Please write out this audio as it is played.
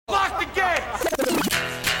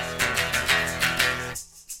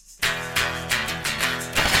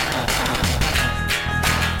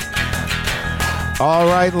All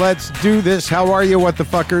right, let's do this. How are you, what the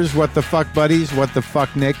fuckers, what the fuck buddies, what the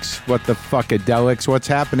fuck nicks, what the fuckadelics? What's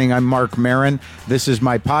happening? I'm Mark Maron. This is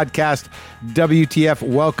my podcast, WTF.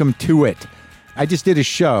 Welcome to it. I just did a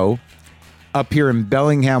show up here in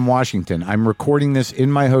Bellingham, Washington. I'm recording this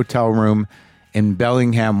in my hotel room in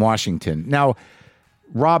Bellingham, Washington. Now,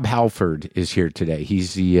 Rob Halford is here today.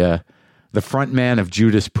 He's the front man of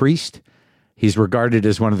Judas Priest. He's regarded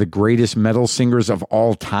as one of the greatest metal singers of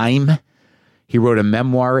all time. He wrote a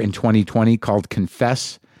memoir in 2020 called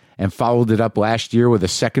Confess and followed it up last year with a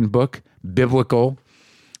second book, Biblical.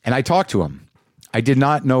 And I talked to him. I did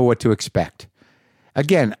not know what to expect.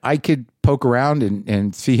 Again, I could poke around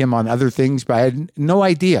and see him on other things, but I had no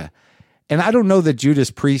idea. And I don't know that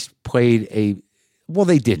Judas Priest played well,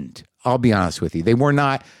 they didn't. I'll be honest with you. They were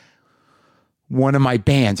not one of my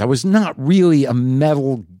bands. I was not really a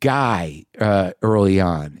metal guy early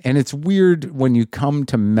on. And it's weird when you come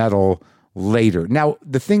to metal later. Now,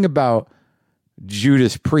 the thing about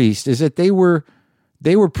Judas Priest is that they were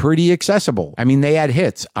pretty accessible. I mean, they had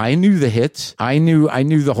hits. I knew the hits. I knew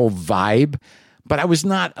the whole vibe, but I was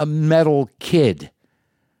not a metal kid.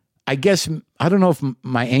 I guess, I don't know if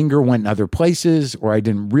my anger went in other places, or I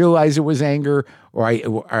didn't realize it was anger, or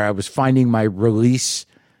I was finding my release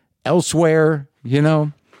elsewhere, you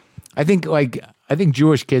know? I think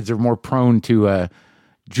Jewish kids are more prone to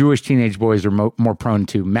Jewish teenage boys are more prone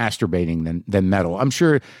to masturbating than metal. I'm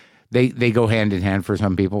sure they go hand in hand for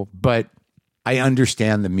some people, but I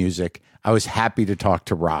understand the music. I was happy to talk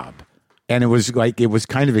to Rob. And it was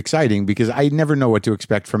kind of exciting because I never know what to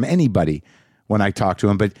expect from anybody when I talk to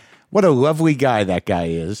him. But what a lovely guy that guy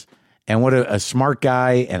is. And what a smart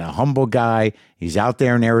guy and a humble guy. He's out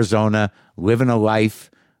there in Arizona living a life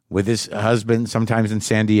with his husband, sometimes in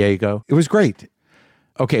San Diego. It was great.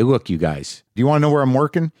 Okay, look, you guys, do you want to know where I'm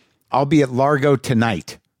working? I'll be at Largo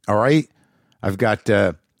tonight, all right? I've got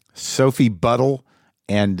Sophie Buttle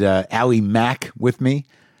and Allie Mack with me.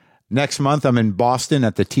 Next month, I'm in Boston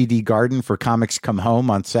at the TD Garden for Comics Come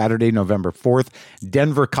Home on Saturday, November 4th.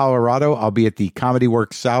 Denver, Colorado, I'll be at the Comedy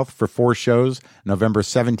Works South for 4 shows, November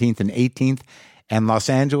 17th and 18th. And Los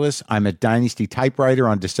Angeles, I'm at Dynasty Typewriter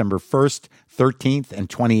on December 1st, 13th, and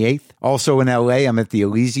 28th. Also in LA, I'm at the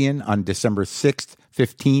Elysian on December 6th,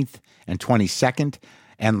 15th, and 22nd.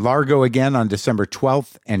 And Largo again on December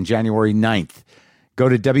 12th and January 9th. Go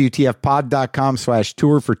to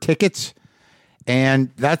WTFpod.com/tour for tickets.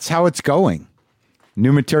 And that's how it's going.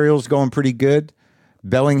 New material's going pretty good.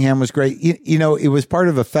 Bellingham was great. You know, it was part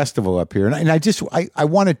of a festival up here. And I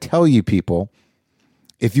want to tell you people,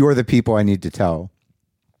 if you're the people I need to tell,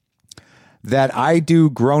 that I do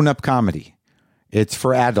grown-up comedy. It's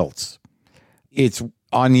for adults. It's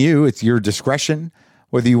on you. It's your discretion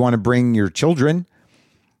whether you want to bring your children.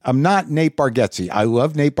 I'm not Nate Bargatze. I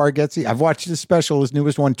love Nate Bargatze. I've watched his special, his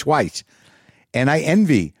newest one, twice. And I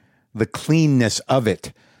envy the cleanness of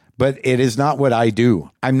it. But it is not what I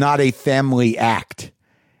do. I'm not a family act.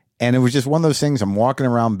 And it was just one of those things. I'm walking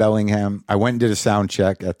around Bellingham. I went and did a sound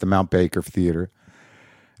check at the Mount Baker Theater.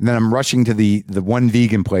 And then I'm rushing to the one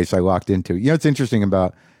vegan place I walked into. You know what's interesting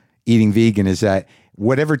about eating vegan is that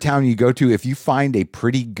whatever town you go to, if you find a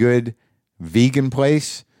pretty good vegan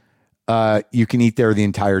place, you can eat there the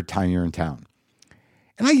entire time you're in town.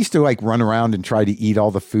 And I used to run around and try to eat all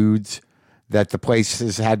the foods that the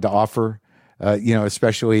places had to offer,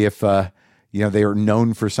 especially if, they are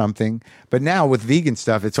known for something. But now with vegan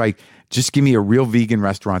stuff, it's just give me a real vegan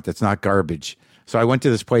restaurant that's not garbage. So I went to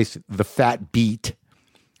this place, The Fat Beat.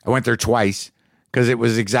 I went there twice because it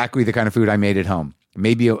was exactly the kind of food I made at home.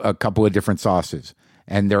 Maybe a couple of different sauces.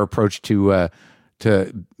 And their approach to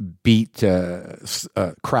beet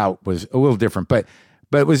kraut was a little different. But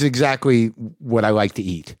it was exactly what I like to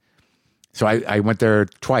eat. So I went there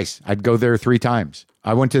twice. I'd go there 3 times.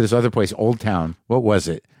 I went to this other place, Old Town. What was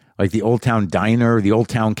it? Like the Old Town Diner, the Old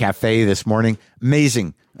Town Cafe this morning.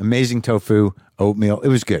 Amazing tofu, oatmeal. It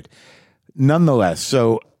was good. Nonetheless,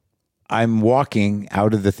 so I'm walking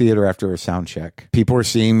out of the theater after a sound check. People are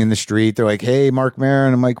seeing me in the street. They're like, "Hey, Mark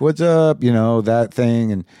Maron." I'm like, "What's up?" You know, that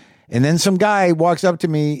thing. And then some guy walks up to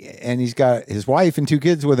me and he's got his wife and 2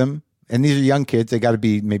 kids with him. And these are young kids. They got to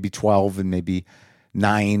be maybe 12 and maybe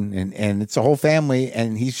 9. And it's a whole family.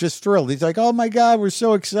 And he's just thrilled. He's like, "Oh my God, we're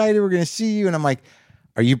so excited. We're going to see you." And I'm like,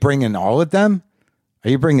 "Are you bringing all of them? Are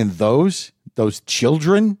you bringing those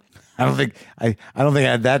children?" I don't think I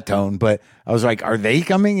had that tone, but I was like, "Are they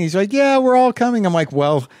coming?" He's like, "Yeah, we're all coming." I'm like,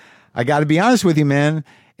 "Well, I got to be honest with you, man.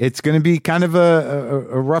 It's going to be kind of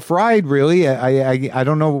a rough ride, really. I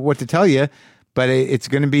don't know what to tell you, but it's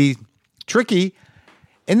going to be tricky."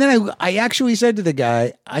 And then I actually said to the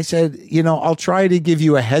guy, I said, "I'll try to give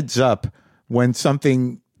you a heads up when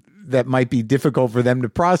something that might be difficult for them to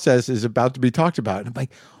process is about to be talked about. And I'm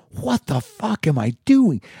like, what the fuck am I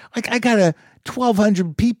doing? Like, I got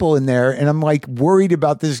 1,200 people in there, and I'm like worried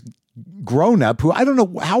about this grown-up who I don't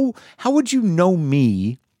know how would you know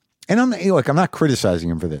me? And I'm not criticizing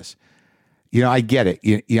him for this. I get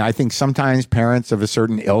it. I think sometimes parents of a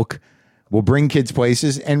certain ilk will bring kids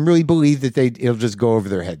places and really believe that it'll just go over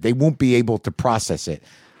their head. They won't be able to process it.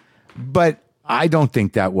 But I don't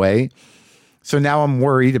think that way. So now I'm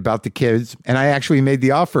worried about the kids. And I actually made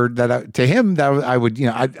the offer to him that I would,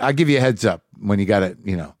 I'll give you a heads up when you got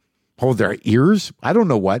to, hold their ears. I don't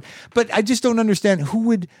know what, but I just don't understand who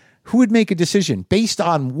would make a decision based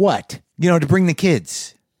on what, to bring the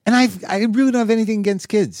kids. And I really don't have anything against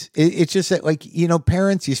kids. It's just that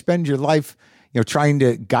parents, you spend your life, trying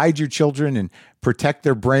to guide your children and protect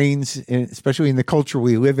their brains, especially in the culture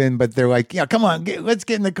we live in. But they're like, yeah, come on, let's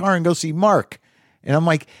get in the car and go see Mark. And I'm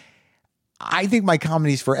like, I think my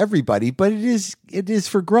comedy's for everybody, but it is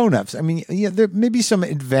for grownups. I mean, there may be some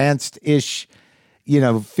advanced-ish,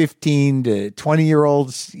 15 to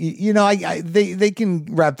 20-year-olds. They can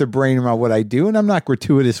wrap their brain around what I do, and I'm not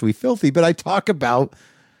gratuitously filthy, but I talk about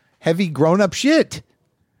heavy grown-up shit.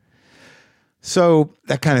 So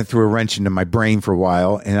that kind of threw a wrench into my brain for a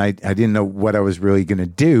while, and I didn't know what I was really going to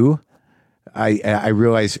do. I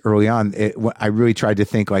realized early on, I really tried to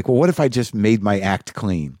think like, well, what if I just made my act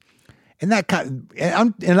clean? And I'm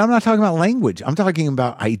not talking about language. I'm talking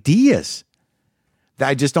about ideas that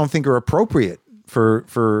I just don't think are appropriate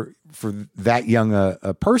for that young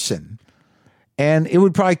a person. And it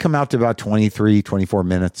would probably come out to about 23, 24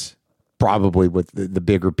 minutes, probably with the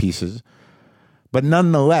bigger pieces. But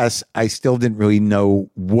nonetheless, I still didn't really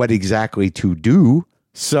know what exactly to do.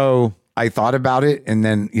 So I thought about it. And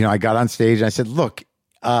then, I got on stage and I said, look,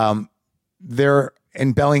 there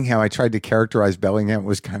in Bellingham, I tried to characterize Bellingham. It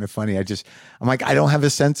was kind of funny. I'm like, I don't have a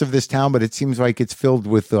sense of this town, but it seems like it's filled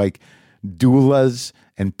with like doulas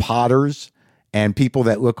and potters and people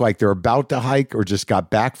that look like they're about to hike or just got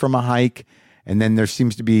back from a hike. And then there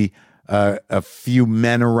seems to be a few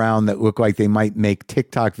men around that look like they might make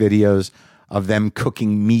TikTok videos of them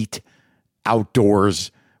cooking meat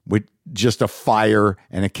outdoors with just a fire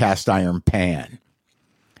and a cast iron pan.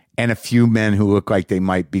 And a few men who look like they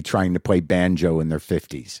might be trying to play banjo in their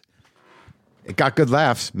 50s. It got good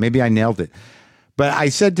laughs. Maybe I nailed it. But I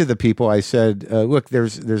said to the people, look,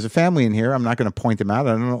 there's a family in here. I'm not going to point them out.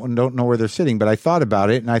 I don't know where they're sitting, but I thought about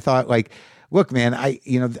it. And I thought like, look, man,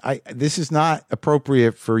 this is not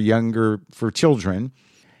appropriate for children.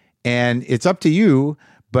 And it's up to you,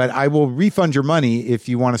 but I will refund your money if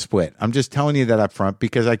you want to split. I'm just telling you that up front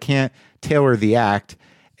because I can't tailor the act.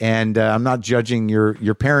 And I'm not judging your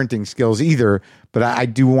parenting skills either, but I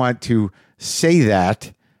do want to say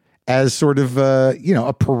that as sort of a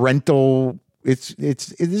parental. It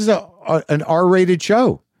is an R-rated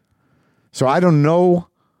show, so I don't know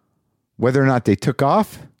whether or not they took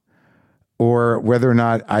off, or whether or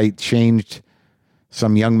not I changed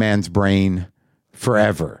some young man's brain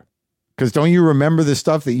forever. Because don't you remember the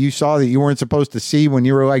stuff that you saw that you weren't supposed to see when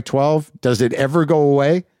you were like 12? Does it ever go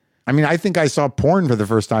away? I mean, I think I saw porn for the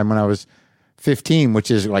first time when I was 15,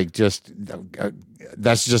 which is like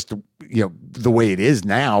that's just, the way it is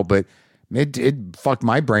now, but it fucked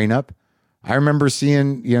my brain up. I remember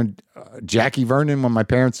seeing, Jackie Vernon when my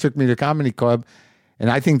parents took me to comedy club. And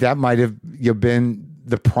I think that might have been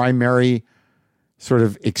the primary sort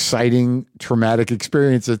of exciting, traumatic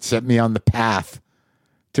experience that set me on the path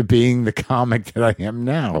to being the comic that I am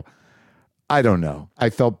now. I don't know. I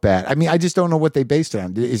felt bad. I mean, I just don't know what they based it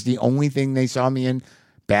on. Is the only thing they saw me in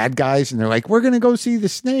Bad Guys? And they're like, we're going to go see the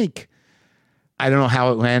snake. I don't know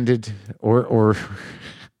how it landed or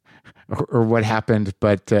what happened,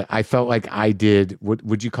 but I felt like I did. What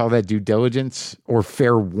would you call that? Due diligence or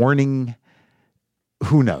fair warning?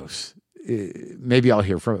 Who knows? Maybe I'll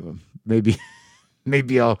hear from them.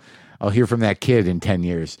 Maybe I'll hear from that kid in 10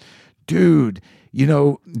 years. Dude,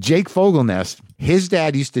 Jake Fogelnest, his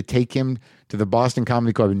dad used to take him to the Boston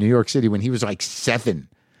Comedy Club in New York City when he was like 7.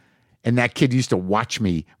 And that kid used to watch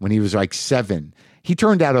me when he was like 7. He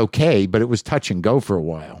turned out okay, but it was touch and go for a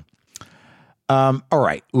while. All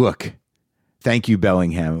right, look, thank you,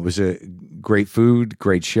 Bellingham. It was a great food,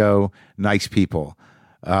 great show, nice people.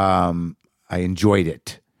 I enjoyed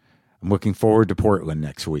it. I'm looking forward to Portland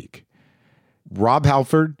next week. Rob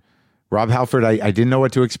Halford, I didn't know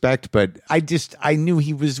what to expect, but I knew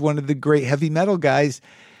he was one of the great heavy metal guys,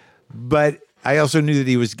 but I also knew that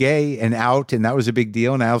he was gay and out, and that was a big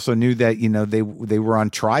deal. And I also knew that, they were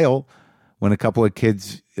on trial when a couple of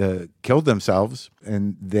kids killed themselves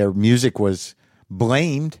and their music was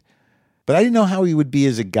blamed. but I didn't know how he would be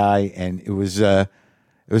as a guy, and it was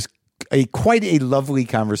quite a lovely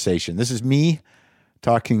conversation. This is me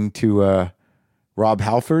talking to Rob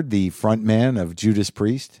Halford, the front man of Judas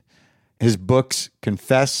Priest. His books,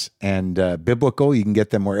 Confess and Biblical, you can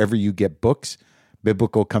get them wherever you get books.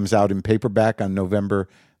 Biblical comes out in paperback on November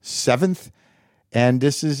 7th. And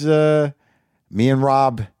this is me and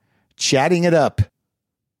Rob chatting it up.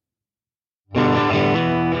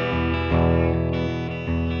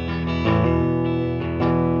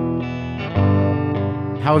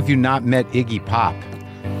 How have you not met Iggy Pop?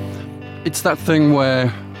 It's that thing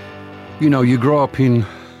where, you grow up in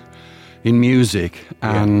music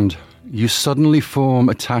and you suddenly form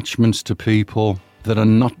attachments to people that are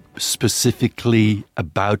not specifically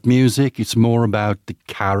about music. It's more about the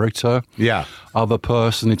character of a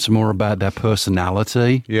person. It's more about their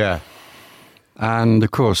personality. Yeah. And,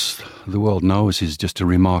 of course, the world knows he's just a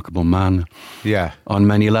remarkable man on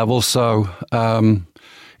many levels. So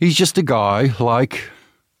he's just a guy like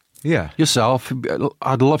yourself.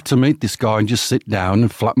 I'd love to meet this guy and just sit down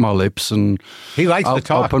and flap my lips and he likes to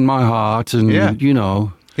talk. Open my heart and,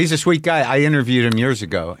 He's a sweet guy. I interviewed him years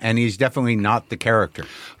ago, and he's definitely not the character.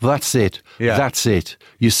 That's it. Yeah. That's it.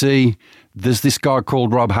 You see, there's this guy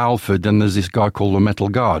called Rob Halford, and there's this guy called the Metal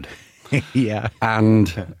God. Yeah.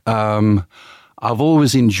 And I've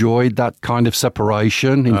always enjoyed that kind of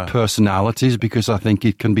separation in personalities because I think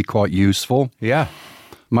it can be quite useful. Yeah.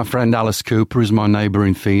 My friend Alice Cooper is my neighbor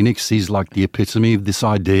in Phoenix. He's like the epitome of this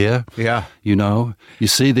idea. Yeah. You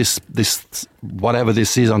see this whatever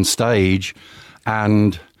this is on stage,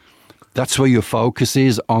 and that's where your focus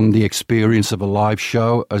is, on the experience of a live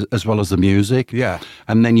show as well as the music. Yeah.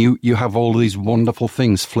 And then you have all these wonderful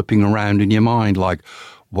things flipping around in your mind, like,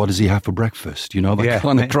 what does he have for breakfast? That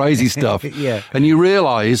kind of crazy stuff. Yeah. And you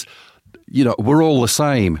realize, we're all the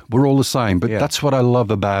same. We're all the same. But that's what I love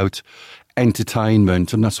about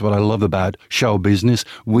entertainment, and that's what I love about show business.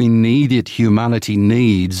 We need it. Humanity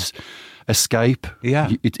needs escape. Yeah.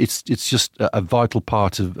 It's just a vital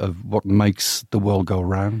part of what makes the world go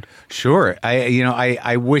around. Sure.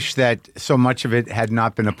 I wish that so much of it had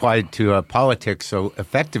not been applied to politics so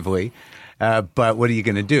effectively, but what are you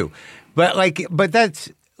going to do? But that's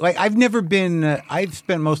like, I've never been, I've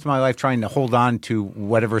spent most of my life trying to hold on to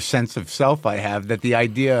whatever sense of self I have, that the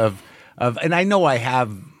idea of, and I know I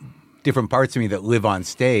have different parts of me that live on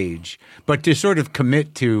stage, but to sort of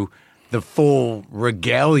commit to the full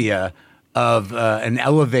regalia of an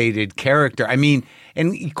elevated character. I mean,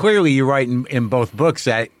 and clearly you write in both books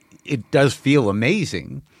that it does feel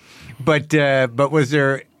amazing, but was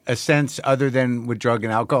there a sense other than with drug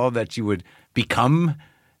and alcohol that you would become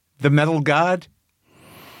the metal god?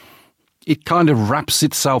 It kind of wraps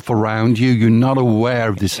itself around you. You're not aware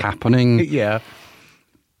of this happening. Yeah.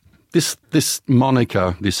 This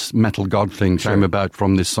moniker, this metal god thing, came about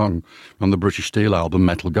from this song on the British Steel album,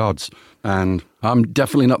 Metal Gods. And I'm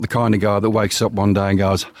definitely not the kind of guy that wakes up one day and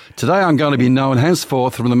goes, today I'm going to be known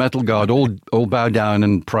henceforth from the metal god, all bow down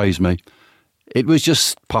and praise me. It was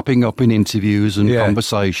just popping up in interviews and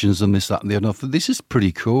conversations and this, that, and the other. I thought, this is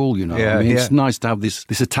pretty cool, It's nice to have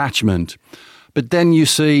this attachment. But then you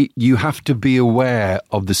see, you have to be aware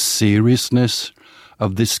of the seriousness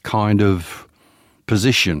of this kind of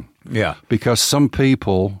position. Yeah. Because some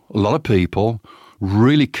people, a lot of people,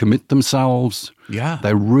 really commit themselves. Yeah.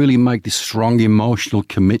 They really make this strong emotional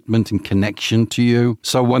commitment and connection to you.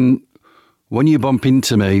 So when you bump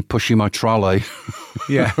into me pushing my trolley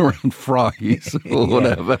around fries or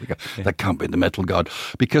whatever, that can't be the metal god.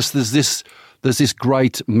 Because there's this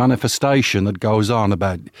great manifestation that goes on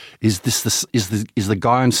about, is the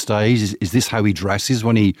guy on stage, is this how he dresses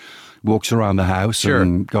when he walks around the house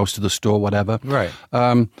and goes to the store, whatever. Right.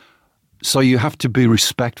 So you have to be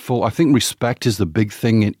respectful. I think respect is the big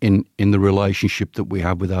thing in the relationship that we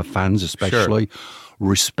have with our fans, especially. Sure.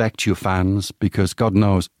 Respect your fans, because God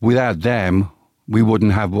knows, without them, we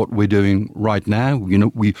wouldn't have what we're doing right now.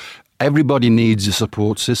 Everybody needs a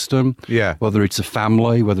support system. Yeah. Whether it's a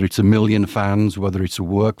family, whether it's 1 million fans, whether it's a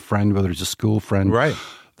work friend, whether it's a school friend. Right.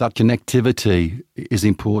 That connectivity is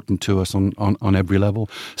important to us on every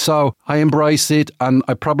level. So I embrace it, and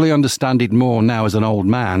I probably understand it more now as an old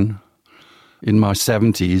man in my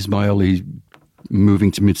 70s, my early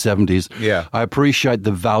moving to mid-70s. Yeah. I appreciate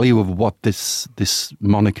the value of what this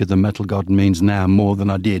moniker, the metal god, means now more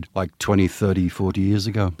than I did like 20, 30, 40 years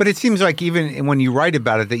ago. But it seems like even when you write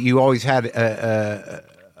about it, that you always had a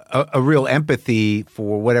real empathy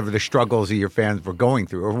for whatever the struggles of your fans were going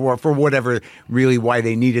through, or for whatever really why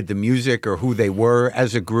they needed the music or who they were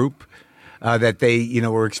as a group, that they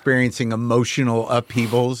were experiencing emotional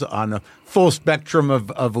upheavals on a full spectrum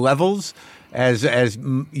of levels.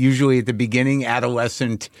 usually at the beginning,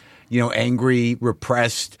 adolescent, angry,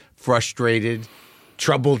 repressed, frustrated,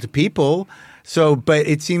 troubled people. So, but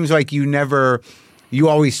it seems like you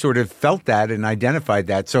always sort of felt that and identified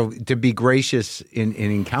that. So to be gracious in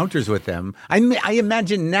encounters with them, I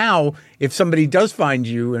imagine now if somebody does find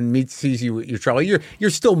you and sees you at your trial, you're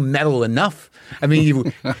still metal enough. I mean,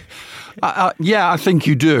 you. Yeah, I think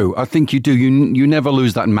you do. You never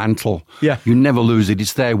lose that mantle. Yeah. You never lose it.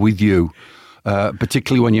 It's there with you,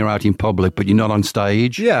 particularly when you're out in public, but you're not on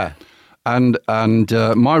stage. Yeah. And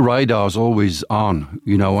my radar's always on,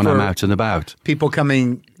 when I'm out and about. People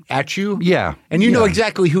coming at you? Yeah. And you know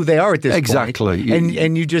exactly who they are at this point. Exactly.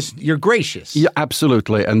 And you're gracious. Yeah,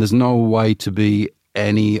 absolutely. And there's no way to be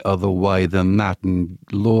any other way than that. And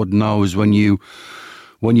Lord knows when you've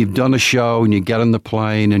done a show and you get on the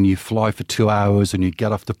plane and you fly for 2 hours and you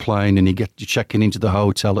get off the plane and you're checking into the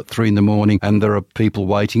hotel at 3 a.m. and there are people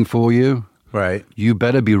waiting for you. Right. You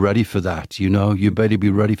better be ready for that, You better be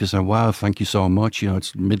ready for saying, wow, thank you so much.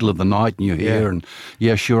 It's middle of the night and you're here and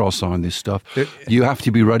yeah, sure, I'll sign this stuff. You have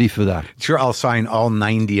to be ready for that. Sure, I'll sign all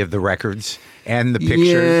 90 of the records and the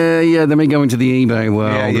pictures. Yeah, then we go into the eBay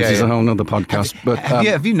world. This is a whole other podcast.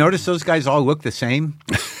 Have you noticed those guys all look the same?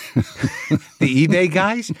 The eBay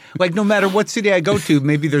guys? Like no matter what city I go to,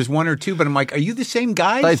 maybe there's one or two, but I'm like, are you the same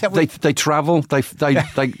guys? They travel. They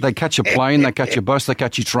catch a plane, they catch a bus, they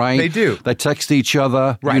catch a train. They do. They text each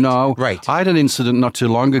other, Right, right. I had an incident not too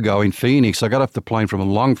long ago in Phoenix. I got off the plane from a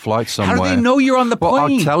long flight somewhere. How do they know you're on the plane? Well,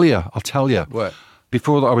 I'll tell you. What?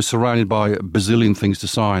 Before I was surrounded by a bazillion things to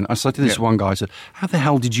sign, I said to this one guy, I said, how the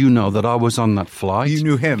hell did you know that I was on that flight? You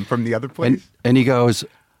knew him from the other place? And he goes,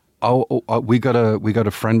 we got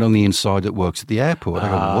a friend on the inside that works at the airport. I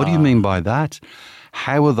go, what do you mean by that?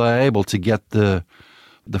 How are they able to get the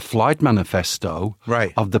flight manifesto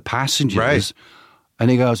of the passengers? Right. And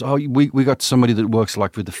he goes, we got somebody that works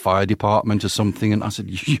like with the fire department or something. And I said,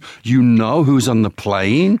 you know who's on the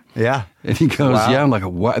plane? Yeah. And he goes, yeah. I'm like,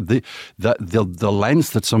 what? The lengths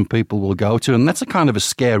that some people will go to. And that's a kind of a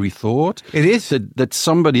scary thought. It is. That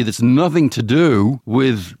somebody that's nothing to do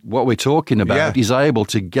with what we're talking about is able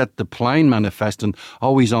to get the plane manifest and,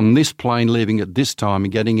 he's on this plane leaving at this time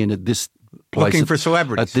and getting in at this place. Looking for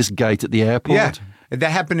celebrities. At this gate at the airport. Yeah.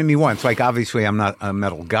 That happened to me once. Like, obviously, I'm not a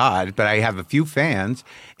metal god, but I have a few fans,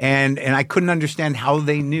 and I couldn't understand how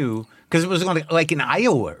they knew, because it was like in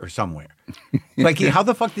Iowa or somewhere. Like, how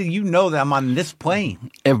the fuck did you know that I'm on this plane?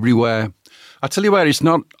 Everywhere. I tell you where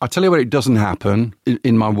it doesn't happen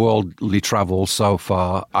in my worldly travel so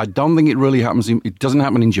far. I don't think it really happens. It doesn't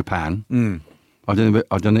happen in Japan. I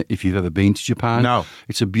don't know if you've ever been to Japan. No.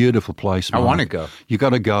 It's a beautiful place, Mark. I want to go. You got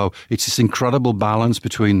to go. It's this incredible balance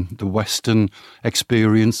between the Western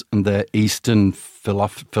experience and their Eastern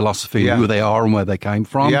philosophy, who they are and where they came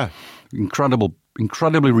from. Yeah.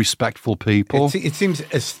 Incredibly respectful people. It seems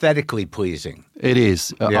aesthetically pleasing. It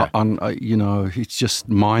is. It's just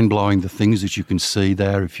mind-blowing the things that you can see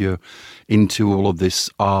there if you're into all of this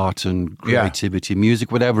art and creativity,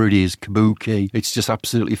 music, whatever it is, kabuki. It's just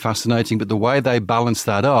absolutely fascinating. But the way they balance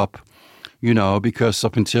that up, because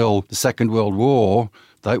up until the Second World War,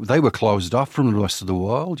 they were closed off from the rest of the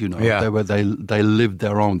world, Yeah. They lived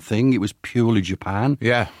their own thing. It was purely Japan.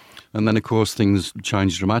 Yeah. And then, of course, things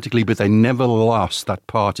changed dramatically, but they never lost that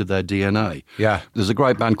part of their DNA. Yeah. There's a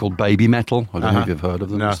great band called Baby Metal. I don't know if you've heard of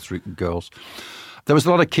them. No. It's 3 girls. There was a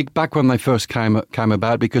lot of kickback when they first came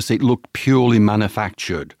about because it looked purely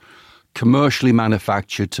manufactured, commercially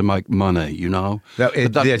manufactured to make money,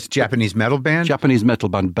 That's Japanese metal band? Japanese metal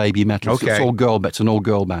band, Baby Metal. Okay. It's all girl. It's an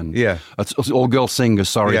all-girl band. Yeah. It's all girl singers,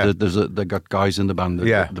 sorry. Yeah. They've got guys in the band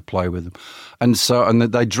that play with them. And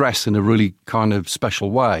they dress in a really kind of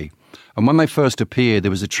special way. And when they first appeared,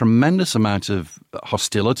 there was a tremendous amount of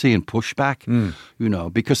hostility and pushback,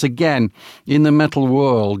 because again, in the metal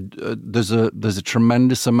world, there's a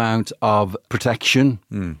tremendous amount of protection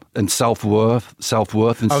and self-worth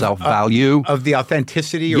and self-value. Of the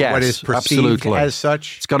authenticity or what is perceived as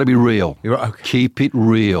such? It's got to be real. Okay. Keep it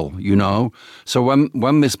real, So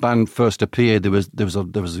when this band first appeared, there was a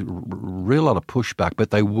real lot of pushback,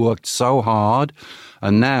 but they worked so hard.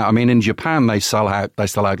 And now, in Japan, they sell out like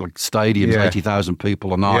stadiums, 80,000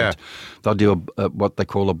 people a night. Yeah. They'll do what they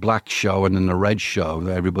call a black show and then a red show.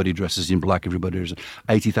 Everybody dresses in black. Everybody is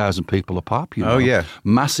 80,000 people a pop. Oh, yeah.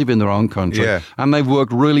 Massive in their own country. Yeah. And they've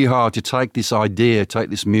worked really hard to take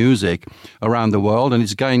this music around the world, and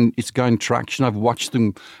it's gained traction. I've watched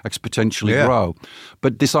them exponentially grow.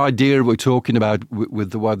 But this idea we're talking about with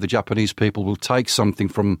the way the Japanese people will take something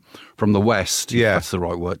from the West, if that's the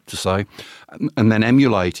right word to say, and then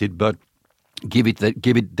emulate it, but give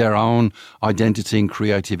it their own identity and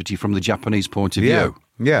creativity from the Japanese point of view.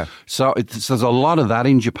 Yeah. So there's a lot of that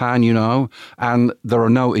in Japan, and there are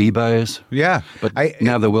no eBayers. Yeah. But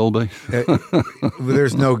now there will be.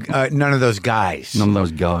 There's none of those guys. None of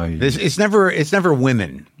those guys. It's never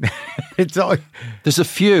women. It's all. There's a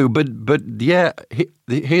few, but yeah.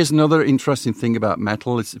 Here's another interesting thing about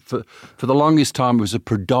metal. It's for the longest time it was a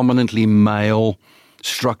predominantly male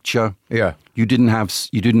structure. Yeah. You didn't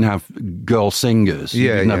have girl singers. You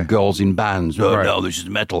didn't have girls in bands. Oh, right. No, this is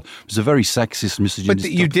metal. It was a very sexist,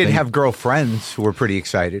 misogynistic. But you did thing. have girlfriends who were pretty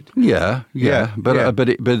excited. Yeah. But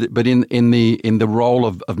in the role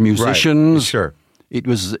of musicians, right. Sure. It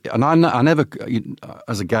was, and I never,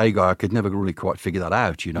 as a gay guy, I could never really quite figure that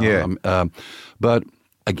out. Yeah. But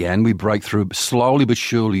again, we break through slowly but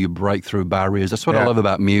surely. You break through barriers. That's what I love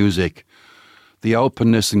about music. The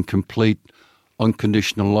openness and complete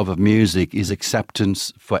unconditional love of music is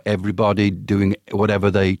acceptance for everybody doing whatever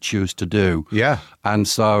they choose to do. Yeah. And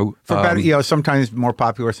so... For better, sometimes more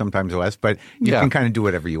popular, sometimes less, but you can kind of do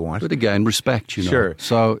whatever you want. But again, respect, Sure.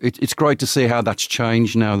 So it's great to see how that's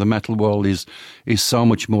changed now. The metal world is so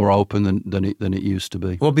much more open than it used to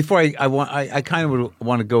be. Well, before I kind of would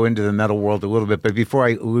want to go into the metal world a little bit, but before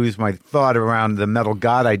I lose my thought around the metal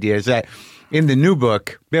god idea is that in the new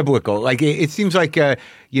book, Biblical, like it seems like,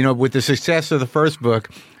 with the success of the first book,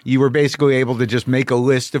 you were basically able to just make a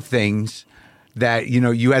list of things that,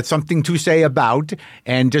 you had something to say about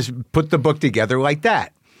and just put the book together like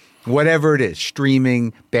that. Whatever it is,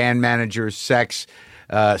 streaming, band managers, sex,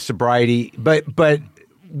 sobriety. But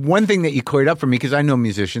one thing that you cleared up for me, because I know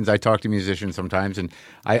musicians, I talk to musicians sometimes, and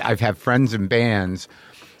I've had friends in bands,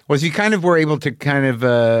 was you kind of were able to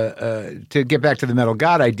to get back to the metal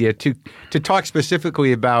god idea, to talk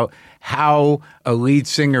specifically about how a lead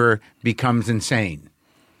singer becomes insane.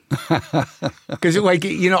 Because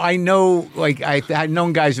I know, I've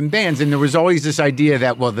known guys in bands, and there was always this idea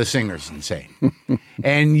that, well, the singer's insane.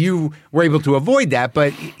 And you were able to avoid that,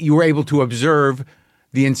 but you were able to observe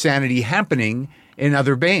the insanity happening in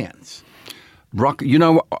other bands. Rock,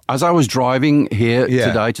 as I was driving here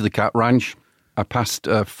today to the Cat Ranch, I passed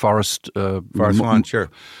Forest Lawn, sure,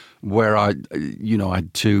 where I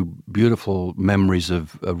had two beautiful memories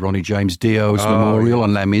of Ronnie James Dio's memorial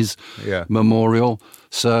and Lemmy's memorial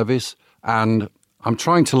service, and I'm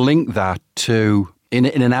trying to link that to in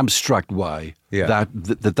an abstract way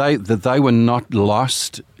that they were not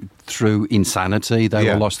lost through insanity; they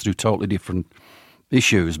were lost through totally different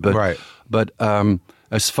issues. But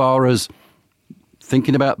as far as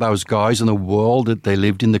thinking about those guys and the world that they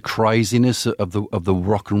lived in, the craziness of the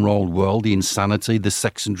rock and roll world, the insanity, the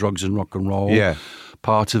sex and drugs and rock and roll,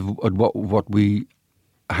 part of what we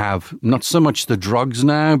have. Not so much the drugs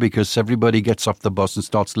now, because everybody gets off the bus and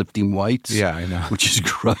starts lifting weights. Yeah, I know, which is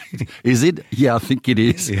great. Is it? Yeah, I think it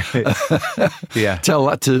is. Yeah. Tell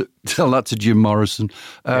that to Jim Morrison.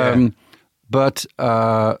 But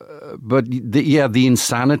the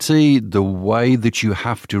insanity, the way that you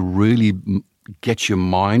have to really get your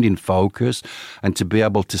mind in focus and to be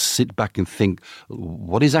able to sit back and think,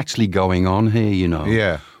 what is actually going on here?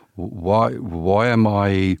 Yeah. Why are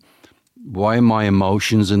my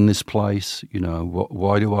emotions in this place?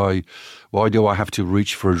 Why do I have to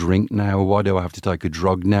reach for a drink now? Why do I have to take a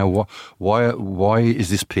drug now? Why is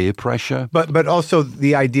this peer pressure? But also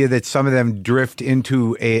the idea that some of them drift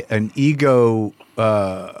into an ego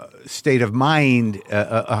state of mind,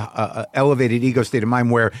 elevated ego state of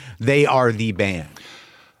mind, where they are the band.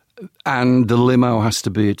 And the limo has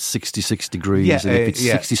to be at 66 degrees. And if it's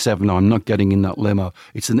 67, I'm not getting in that limo.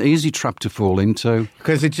 It's an easy trap to fall into.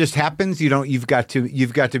 Because it just happens. You've got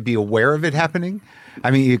to be aware of it happening.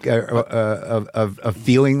 I mean, of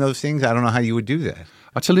feeling those things. I don't know how you would do that.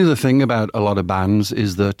 I'll tell you the thing about a lot of bands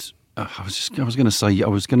is that I was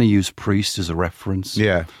going to use Priest as a reference.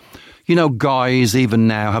 Yeah. Guys even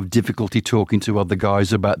now have difficulty talking to other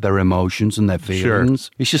guys about their emotions and their feelings.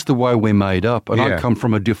 Sure. It's just the way we're made up. And I come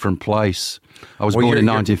from a different place. I was born in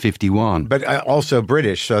 1951. But also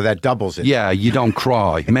British, so that doubles it. Yeah, you don't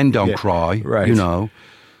cry. Men don't cry. Right.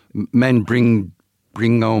 Men bring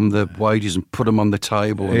home the wages and put them on the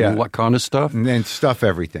table and all that kind of stuff. And then stuff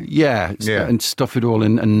everything. Yeah. And stuff it all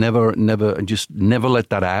in and never let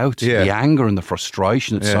that out. Yeah. The anger and the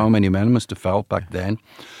frustration that so many men must have felt back then.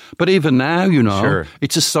 But even now,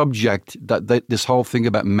 it's a subject that this whole thing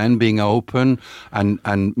about men being open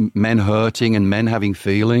and men hurting and men having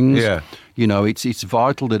feelings. Yeah. It's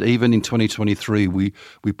vital that even in 2023 we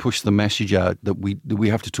push the message out that we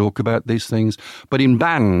have to talk about these things. But in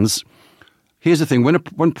bands, here's the thing: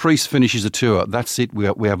 when Priest finishes a tour, that's it.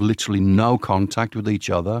 We have literally no contact with each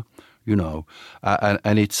other.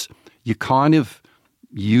 And it's you kind of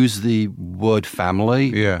use the word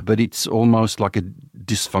family, but it's almost like a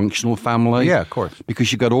dysfunctional family. Yeah, of course.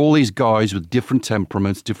 Because you've got all these guys with different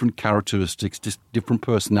temperaments, different characteristics, just different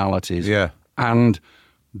personalities. Yeah. And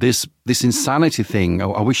this insanity thing,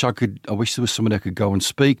 I wish there was somebody I could go and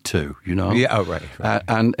speak to, you know? Yeah, oh, right.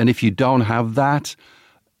 And if you don't have that,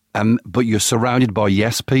 but you're surrounded by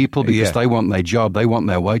yes people because they want their job, they want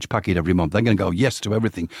their wage packet every month. They're going to go yes to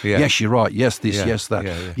everything. Yeah. Yes, you're right. Yes, this, yes,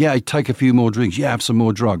 that. Yeah, take a few more drinks. Yeah, have some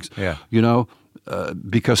more drugs. Yeah. You know,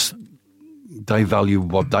 because they value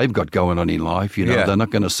what they've got going on in life. You know, they're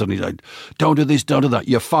not going to suddenly say, don't do this, don't do that.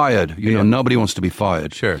 You're fired. You know, nobody wants to be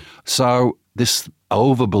fired. Sure. So this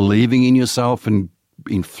over-believing in yourself and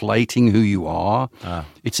inflating who you are,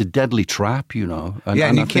 it's a deadly trap, you know.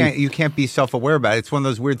 And you can't be self-aware about it. It's one of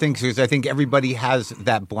those weird things because I think everybody has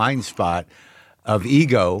that blind spot of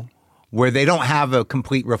ego where they don't have a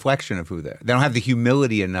complete reflection of who they are. They don't have the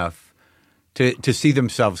humility enough to see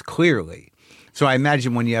themselves clearly. So I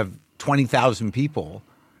imagine when you have 20,000 people,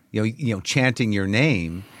 you know, chanting your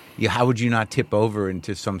name, how would you not tip over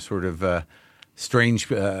into some sort of strange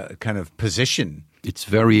kind of position? It's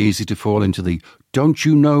very easy to fall into the "don't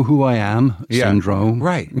you know who I am" syndrome,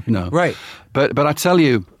 right? You know, right. But I tell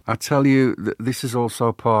you, this is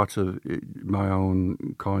also part of my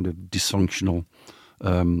own kind of dysfunctional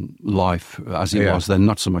life as it was then.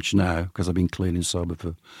 Not so much now because I've been clean and sober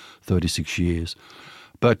for 36 years,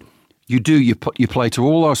 but. You play to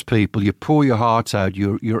all those people. You pour your heart out.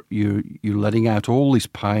 You're letting out all this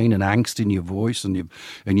pain and angst in your voice and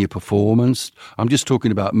your performance. I'm just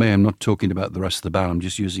talking about me. I'm not talking about the rest of the band. I'm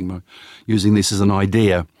just using this as an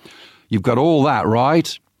idea. You've got all that,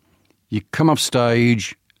 right? You come off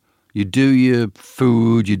stage. You do your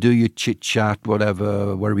food. You do your chit chat,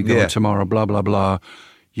 whatever. Where are we going tomorrow? Blah blah blah.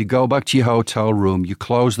 You go back to your hotel room. You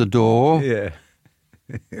close the door. Yeah,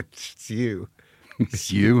 it's you.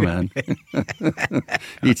 It's you, man.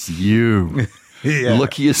 It's you. Yeah.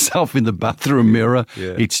 Look at yourself in the bathroom mirror.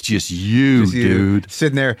 Yeah. It's just you, dude.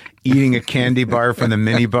 Sitting there eating a candy bar from the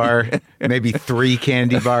mini bar, maybe 3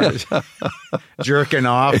 candy bars, jerking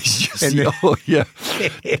off. Yeah.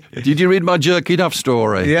 Did you read my jerking off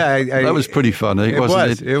story? Yeah. That was pretty funny,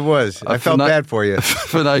 wasn't it? It was. I felt bad for you.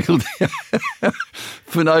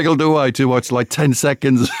 Finagled away to watch like 10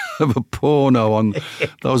 seconds of a porno on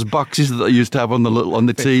those boxes that I used to have on the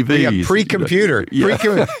TVs. Yeah, pre-computer.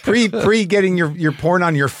 Pre getting your porn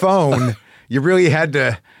on your phone. You really had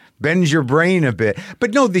to bend your brain a bit.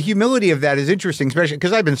 But no, the humility of that is interesting, especially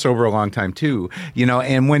because I've been sober a long time too, you know,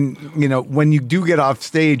 and when you do get off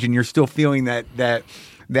stage and you're still feeling that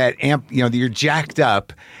amp, you know, that you're jacked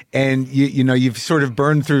up and you've sort of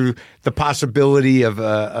burned through the possibility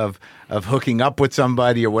of hooking up with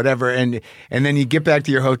somebody or whatever. And then you get back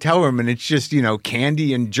to your hotel room and it's just, you know,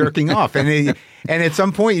 candy and jerking off. And at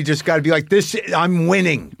some point you just got to be like, I'm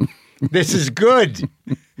winning. This is good.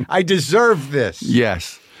 I deserve this.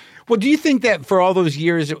 Yes. Well, do you think that for all those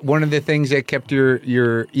years, one of the things that kept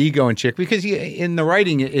your ego in check, because in the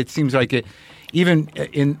writing, it seems like it, even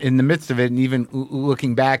in the midst of it, and even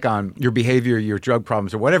looking back on your behavior, your drug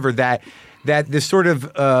problems, or whatever, that this sort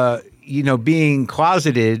of being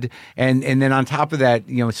closeted, and then on top of that,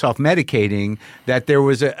 you know, self-medicating, that there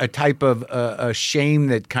was a type of a shame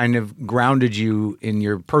that kind of grounded you in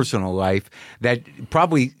your personal life that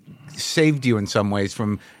probably saved you in some ways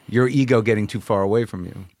from your ego getting too far away from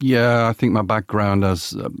you. Yeah, I think my background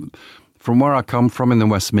as from where I come from in the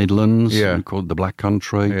West Midlands, called the Black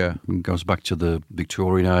Country, it goes back to the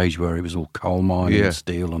Victorian age where it was all coal mining and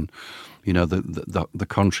steel, and you know the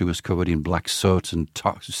country was covered in black soot and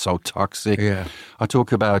so toxic. Yeah. I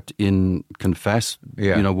talk about in Confess,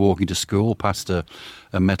 you know, walking to school past a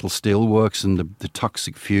metal steelworks and the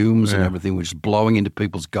toxic fumes and everything was blowing into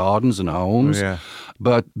people's gardens and homes. Yeah.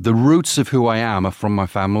 But the roots of who I am are from my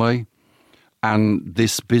family, and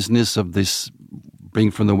this business of this being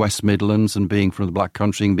from the West Midlands and being from the Black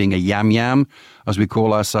Country and being a yam-yam, as we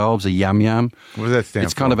call ourselves, a yam-yam. What does that stand for?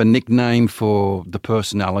 It's kind of a nickname for the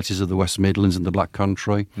personalities of the West Midlands and the Black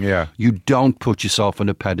Country. Yeah. You don't put yourself on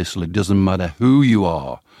a pedestal. It doesn't matter who you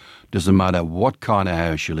are. Doesn't matter what kind of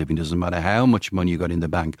house you live in. Doesn't matter how much money you got in the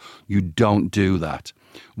bank. You don't do that.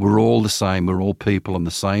 We're all the same. We're all people on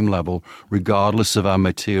the same level, regardless of our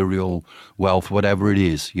material wealth, whatever it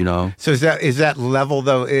is, you know. So is that level,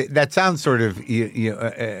 though, that sounds sort of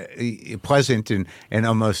pleasant and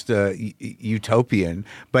almost utopian,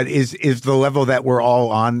 but is the level that we're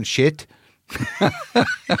all on shit?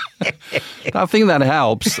 I think that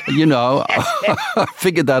helps, I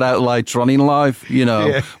figured that out later on in life,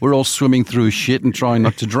 We're all swimming through shit and trying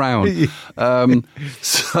not to drown.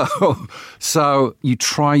 So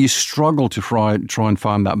you struggle to try and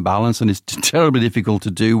find that balance, and it's terribly difficult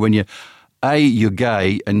to do when you're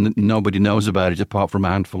gay and nobody knows about it apart from a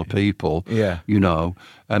handful of people,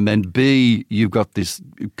 and then B, you've got this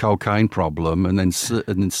cocaine problem, and then C,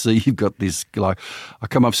 you've got this, like, I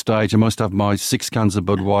come off stage, I must have my 6 cans of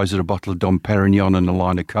Budweiser, a bottle of Dom Perignon and a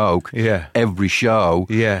line of Coke every show.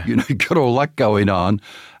 You've got all that going on.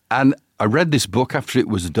 And I read this book after it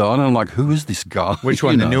was done, and I'm like, who is this guy? Which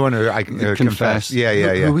one, the new one, or I Confess?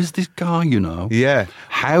 Yeah. Who is this guy, Yeah.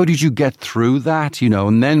 How did you get through that,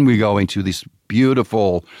 And then we go into this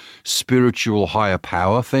beautiful spiritual higher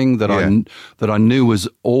power thing that I knew was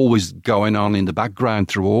always going on in the background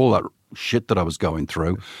through all that shit that I was going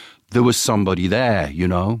through. There was somebody there,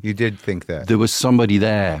 You did think that. There was somebody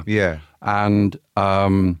there. Yeah. And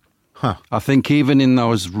I think even in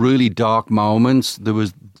those really dark moments, there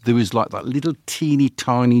was like that little teeny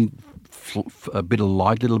tiny a bit of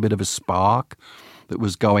light, little bit of a spark that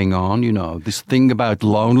was going on, this thing about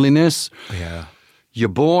loneliness. Yeah. You're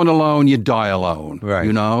born alone, you die alone, right.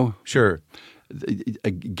 Sure.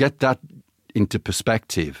 Get that into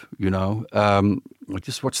perspective, I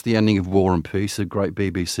just watched the ending of War and Peace, a great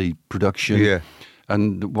BBC production. Yeah.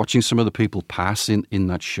 And watching some of the people pass in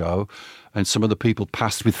that show, and some of the people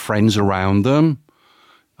passed with friends around them.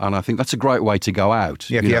 And I think that's a great way to go out.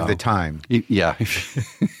 Yeah, if you have the time. Yeah.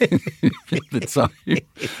 The time.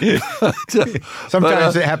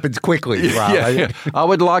 Sometimes it happens quickly. Wow. Yeah. I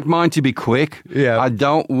would like mine to be quick. Yeah. I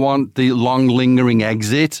don't want the long lingering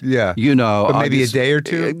exit. Yeah. But maybe a day or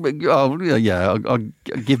two? Oh, yeah. I'll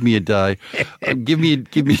give me a day. Give me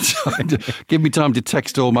time to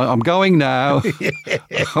text all my, I'm going now. I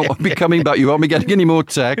won't be coming back. You won't be getting any more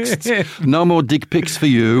texts. No more dick pics for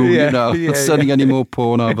you. Not sending any more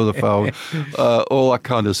porn over the phone, all that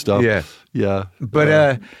kind of stuff. Yeah.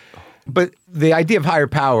 But the idea of higher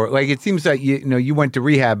power, like, it seems like you went to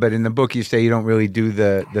rehab, but in the book you say you don't really do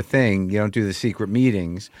the thing. You don't do the secret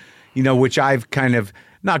meetings, which I've kind of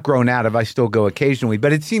not grown out of. I still go occasionally,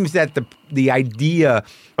 but it seems that the idea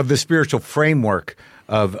of the spiritual framework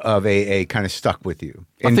of AA kind of stuck with you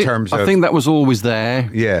I think that was always there.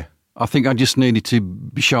 Yeah. I think I just needed to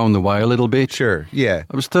be shown the way a little bit. Sure, yeah.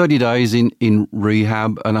 I was 30 days in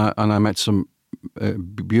rehab, and I met some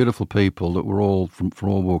beautiful people that were all from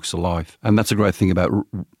all walks of life. And that's a great thing about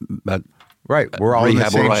right. We're all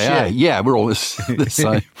rehab in the same shit. Yeah, we're all the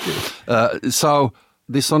same. So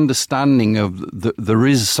this understanding of there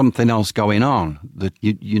is something else going on, that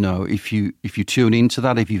if you tune into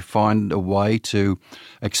that, if you find a way to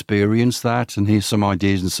experience that, and here's some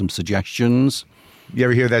ideas and some suggestions. You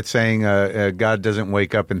ever hear that saying, God doesn't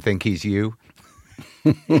wake up and think he's you?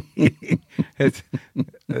 That's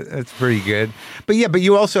pretty good. But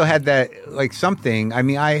you also had that, like, something. I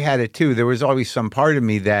mean, I had it too. There was always some part of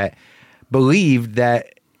me that believed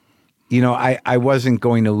that, I wasn't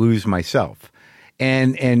going to lose myself.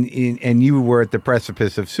 And you were at the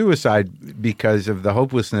precipice of suicide because of the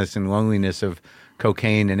hopelessness and loneliness of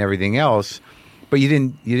cocaine and everything else, but you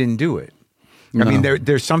didn't do it. No. I mean,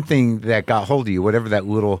 there's something that got hold of you, whatever that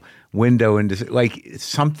little window into, like,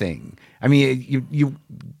 something. I mean, you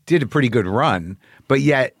did a pretty good run, but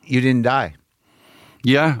yet you didn't die.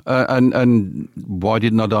 Yeah, and why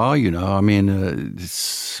didn't I die? I mean,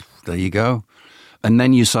 there you go. And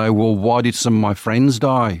then you say, well, why did some of my friends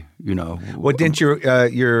die? Well, didn't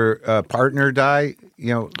your partner die?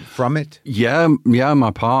 From it? Yeah,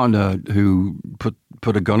 my partner, who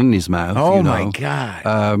put a gun in his mouth. Oh my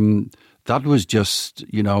God. That was just,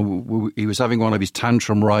 he was having one of his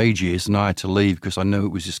tantrum rages, and I had to leave because I knew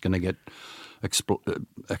it was just going to get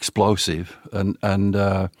explosive. And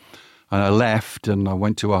I left, and I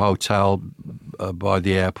went to a hotel by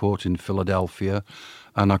the airport in Philadelphia,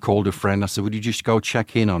 and I called a friend. I said, would you just go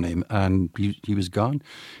check in on him? And he was gone.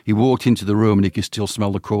 He walked into the room, and he could still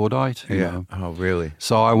smell the cordite. Yeah. Oh, really?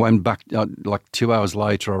 So I went back, like 2 hours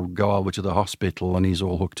later, I go over to the hospital, and he's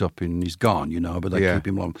all hooked up and he's gone, but they keep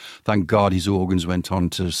him on. Thank God his organs went on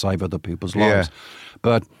to save other people's lives. Yeah.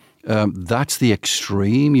 But that's the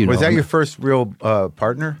extreme, Was that your first real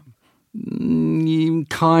partner?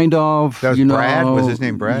 Kind of. That was Brad? Was his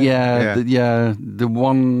name Brad? Yeah.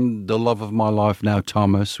 The love of my life now,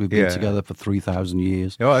 Thomas. We've been together for 3,000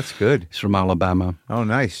 years. Oh, that's good. He's from Alabama. Oh,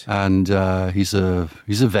 nice. And he's a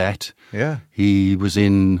vet. Yeah. He was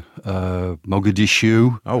in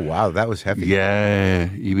Mogadishu. Oh, wow, that was heavy. Yeah,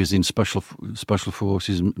 he was in special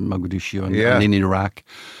forces in Mogadishu and in Iraq.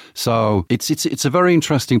 So it's a very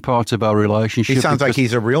interesting part of our relationship. He sounds like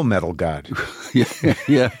he's a real metal god.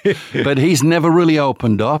 yeah. But he's never really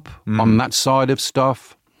opened up on that side of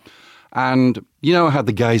stuff. And you know how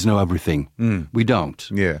the gays know everything. We don't.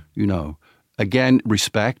 Yeah. You know, again,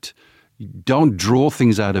 respect. Don't draw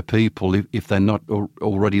things out of people if they're not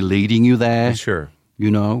already leading you there. Sure.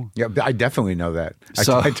 You know? Yeah, I definitely know that.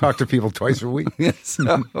 So, I talk to people twice a week.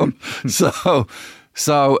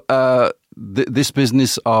 This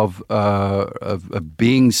business of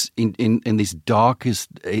beings in this dark is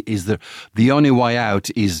the only way out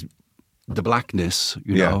is the blackness,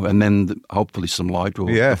 you know, and then hopefully some light or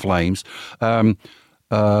the flames.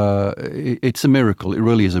 It's a miracle. It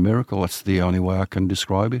really is a miracle. That's the only way I can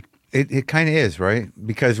describe it. It kind of is, right?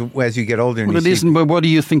 Because as you get older, and well, it isn't. But what do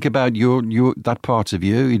you think about your that part of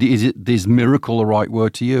you? Is miracle the right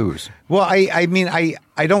word to use? Well, I mean, I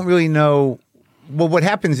don't really know. Well, what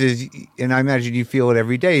happens is, and I imagine you feel it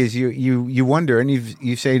every day, is you wonder, and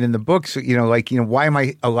you say it in the books, why am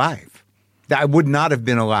I alive? That I would not have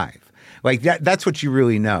been alive. Like that's what you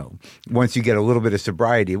really know once you get a little bit of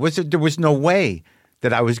sobriety. There was no way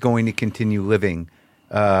that I was going to continue living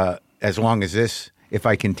as long as this if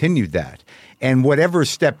I continued that. And whatever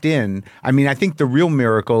stepped in, I mean, I think the real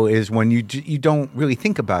miracle is when you don't really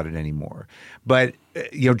think about it anymore, but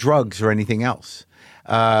drugs or anything else.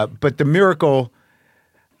 But the miracle,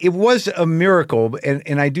 it was a miracle,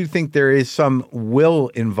 and I do think there is some will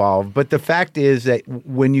involved. But the fact is that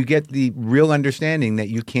when you get the real understanding that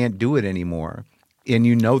you can't do it anymore, and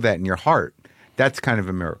you know that in your heart, that's kind of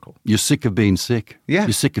a miracle. You're sick of being sick. Yeah.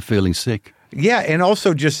 You're sick of feeling sick. Yeah, and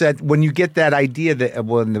also just that when you get that idea that,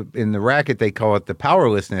 well, in the racket they call it the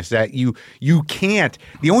powerlessness, that you can't.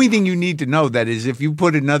 The only thing you need to know that is if you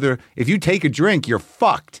take a drink, you're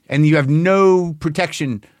fucked, and you have no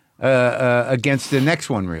protection against the next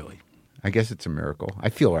one. Really, I guess it's a miracle. I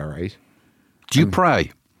feel all right. Do you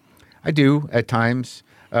pray? I do at times.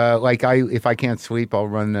 If I can't sleep, I'll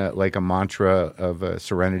run a mantra of a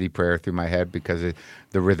serenity prayer through my head because of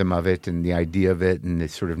the rhythm of it and the idea of it and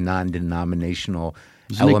this sort of non-denominational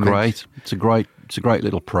element. Isn't it great? It's a great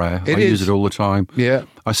little prayer. I use it all the time. Yeah.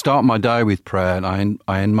 I start my day with prayer and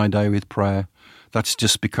I end my day with prayer. That's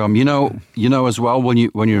just become, you know as well when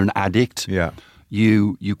you're an addict. Yeah.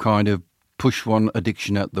 You kind of push one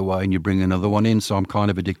addiction out the way and you bring another one in. So I'm kind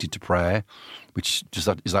of addicted to prayer. Which is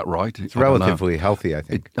that right? It's relatively healthy, I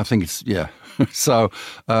think. I think it's So,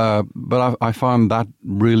 but I find that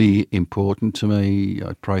really important to me.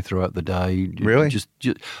 I pray throughout the day. Really? Just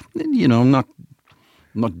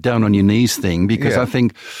not down on your knees thing because I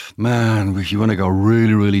think, man, if you want to go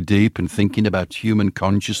really, really deep and thinking about human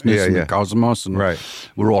consciousness and the cosmos, and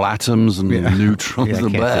we're all atoms and neutrons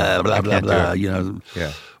and blah blah blah blah.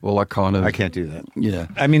 All that kind of. I can't do that. Yeah.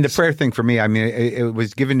 I mean, the prayer thing for me. I mean, it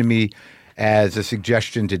was given to me as a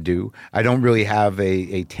suggestion to do. I don't really have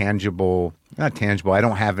a tangible, not tangible, I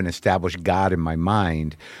don't have an established God in my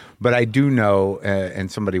mind, but I do know, and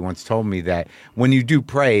somebody once told me that when you do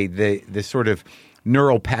pray, the sort of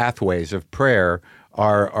neural pathways of prayer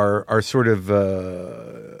are sort of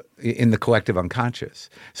in the collective unconscious.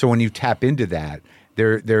 So when you tap into that,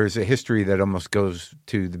 there's a history that almost goes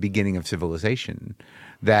to the beginning of civilization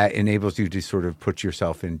that enables you to sort of put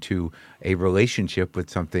yourself into a relationship with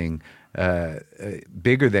something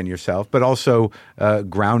bigger than yourself, but also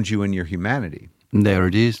ground you in your humanity. And there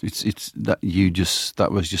it is. It's that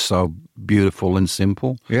was just so beautiful and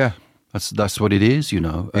simple. Yeah, that's what it is,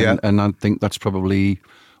 And, and I think that's probably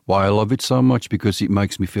why I love it so much because it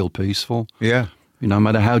makes me feel peaceful. Yeah, no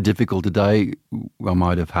matter how difficult a day I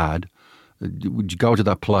might have had. Would you go to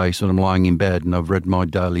that place when I'm lying in bed and I've read my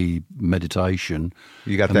daily meditation?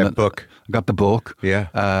 You got that book? I got the book. Yeah.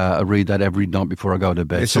 I read that every night before I go to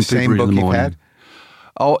bed. It's the same book you've had?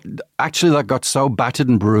 Oh, actually, that got so battered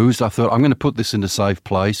and bruised, I thought, I'm going to put this in a safe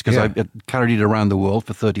place because I carried it around the world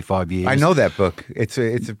for 35 years. I know that book. It's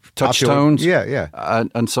a Touchstones. Yeah.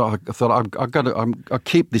 And so I thought, I'll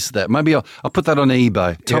keep this there. Maybe I'll put that on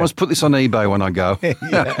eBay. Thomas, put this on eBay when I go.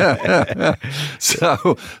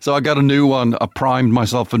 So I got a new one. I primed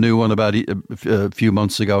myself a new one about a few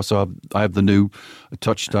months ago. So I have the new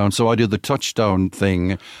Touchstone. So I do the Touchstone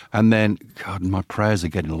thing. And then, God, my prayers are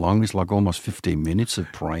getting long. It's like almost 15 minutes of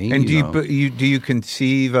praying. And do you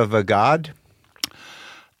conceive of a God?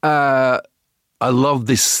 I love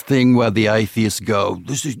this thing where the atheists go,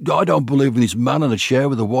 I don't believe in this man in a chair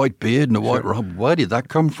with a white beard and a white robe. Where did that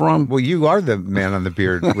come from? Well, you are the man on the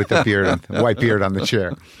beard with the beard, white beard on the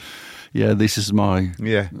chair. Yeah, this is I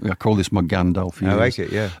call this my Gandalf. I like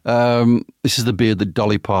it, yeah. This is the beard that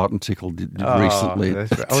Dolly Parton tickled recently.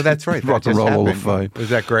 That's right. Rock and Roll Hall of Fame. Was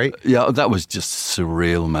that great? Yeah, that was just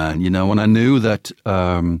surreal, man. You know, when I knew that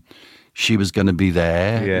she was going to be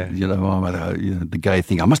there, the gay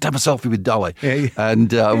thing, I must have a selfie with Dolly. Yeah.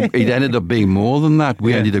 And it ended up being more than that.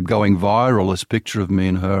 We ended up going viral, this picture of me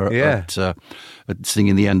and her at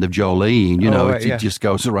singing the end of Jolene. It just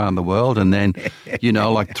goes around the world. And then,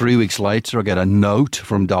 like 3 weeks later, I get a note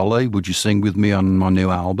from Dolly, would you sing with me on my new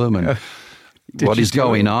album? And what is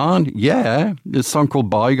going on? Yeah, there's a song called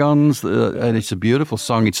Bygones, and it's a beautiful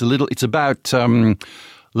song. It's about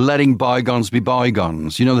letting bygones be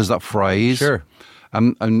bygones. There's that phrase. Sure.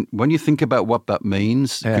 And when you think about what that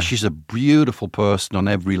means, because she's a beautiful person on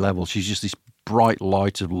every level. She's just this bright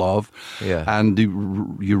light of love. Yeah. And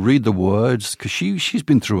you read the words, because she's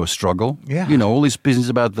been through a struggle. Yeah. All this business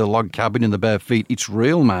about the log cabin and the bare feet, it's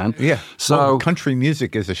real, man. Yeah. So country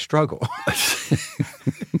music is a struggle.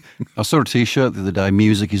 I saw a T-shirt the other day,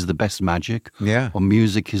 music is the best magic. Yeah. Or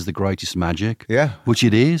music is the greatest magic. Yeah. Which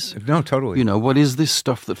it is. No, totally. What is this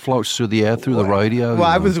stuff that floats through the air, through the radio? Well,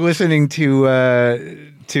 I was listening to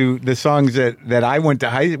the songs that I went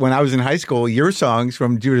to when I was in high school, your songs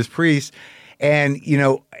from Judas Priest, and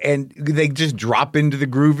and they just drop into the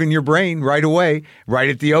groove in your brain right away, right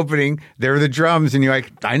at the opening. There are the drums, and you're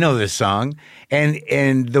like, I know this song. And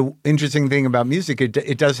the interesting thing about music, it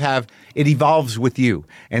evolves with you,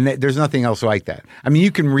 and there's nothing else like that. I mean,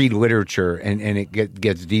 you can read literature, and it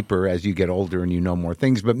gets deeper as you get older and you know more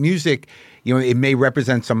things. But music, it may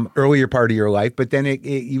represent some earlier part of your life, but then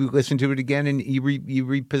you listen to it again and you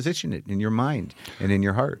reposition it in your mind and in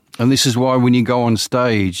your heart. And this is why when you go on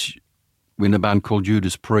stage in a band called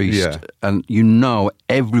Judas Priest, and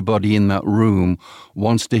everybody in that room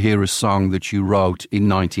wants to hear a song that you wrote in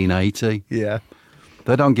 1980. Yeah.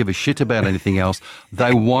 They don't give a shit about anything else.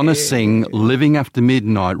 They want to sing "Living After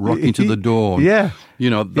Midnight," "Rocking to the Dawn." Yeah.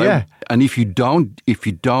 And if you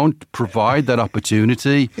don't provide that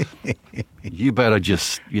opportunity, you better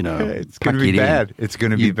just, it's going to be bad. It's going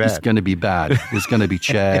to be bad. It's going to be bad. There's going to be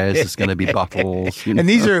chairs. There's going to be bottles. And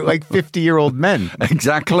these are like 50-year-old men.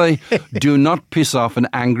 Exactly. Do not piss off an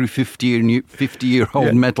angry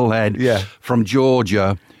 50-year-old metalhead from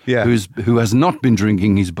Georgia. Yeah. Who has not been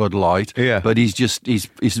drinking his Bud Light, but he's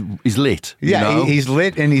lit. Yeah, he's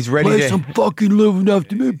lit and he's ready Play some fucking Living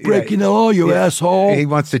After Me, breaking the law, you asshole. He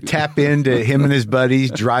wants to tap into him and his buddies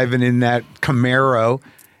driving in that Camaro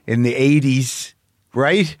in the 80s,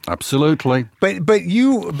 right? Absolutely. But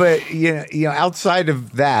outside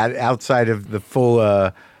of that, outside of the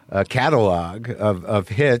full catalog of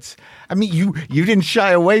hits, I mean, you didn't shy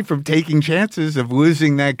away from taking chances of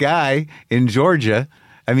losing that guy in Georgia.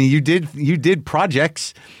 I mean, you did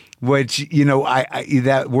projects which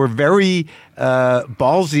that were very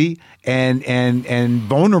ballsy and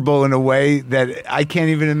vulnerable in a way that I can't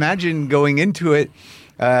even imagine going into it.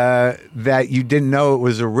 That you didn't know it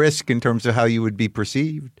was a risk in terms of how you would be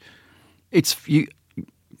perceived. It's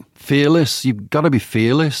fearless. You've got to be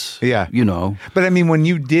fearless. Yeah, But I mean, when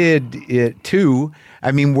you did it too,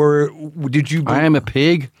 I mean, did you? I am a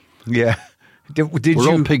pig. Yeah. We're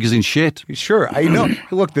all pigs in shit. Sure, I know.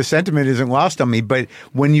 Look, the sentiment isn't lost on me, but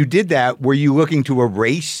when you did that, were you looking to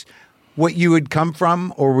erase what you had come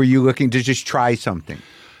from, or were you looking to just try something?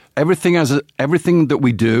 Everything that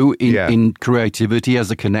we do in creativity has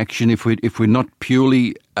a connection. If we're not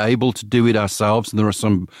purely able to do it ourselves, and there are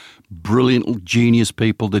some brilliant genius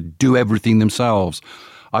people that do everything themselves.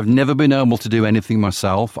 I've never been able to do anything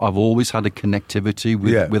myself. I've always had a connectivity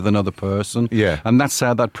with another person. Yeah. And that's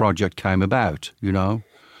how that project came about,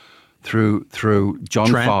 through John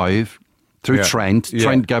Trent. Five, through Trent. Yeah.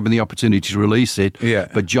 Trent gave me the opportunity to release it. Yeah.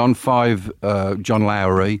 But John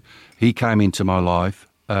Lowry, he came into my life.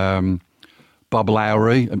 Bob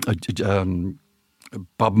Lowry,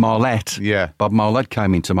 Bob Marlette. Yeah. Bob Marlette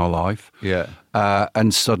came into my life. Yeah.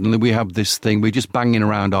 And suddenly we have this thing. We're just banging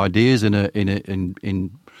around ideas in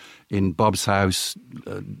Bob's house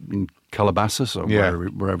in Calabasas or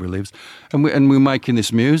wherever he lives, and we're making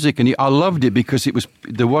this music. And I loved it because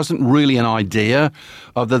there wasn't really an idea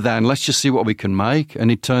other than let's just see what we can make, and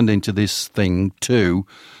it turned into this thing too.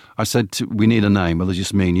 I said we need a name. Well, there's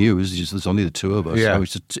just me and you. There's only the two of us, so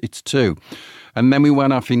it's two. And then we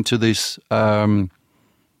went off into this.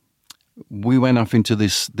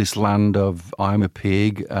 This land of I'm a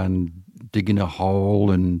pig and digging a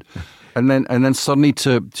hole and then suddenly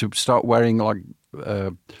to start wearing like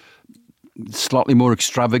slightly more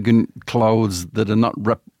extravagant clothes that are not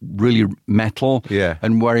really metal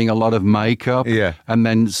and wearing a lot of makeup and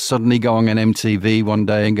then suddenly going on MTV one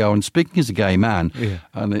day and going, speaking as a gay man,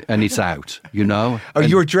 and it's out, you know. Oh,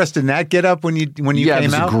 you were dressed in that get-up when you came out? Yeah,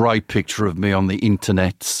 there's a great picture of me on the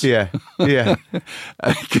internets. Yeah.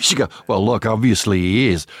 Because you go, well, look, obviously he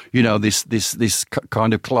is. You know, this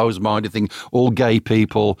kind of closed-minded thing. All gay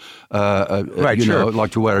people, like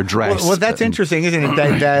to wear a dress. Well, that's interesting, isn't it?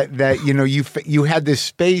 That you know, you had this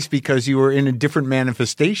space because you were in a different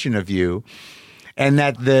manifestation of you, and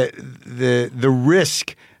that the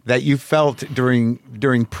risk that you felt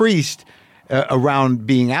during Priest around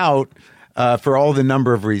being out. For all the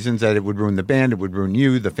number of reasons that it would ruin the band, it would ruin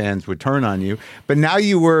you, the fans would turn on you. But now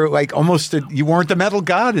you were like you weren't the metal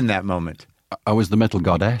god in that moment. I was the metal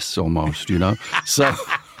goddess almost, you know. So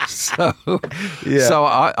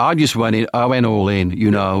I just went in. I went all in, you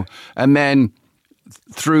know, and then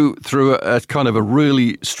through a kind of a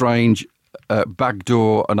really strange back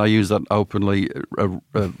door, and I use that openly, a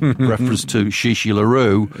reference to Shishi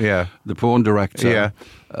LaRue, the porn director,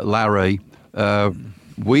 Larry.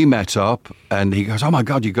 We met up, and he goes, "Oh my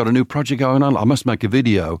God, you've got a new project going on! I must make a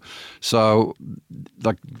video." So,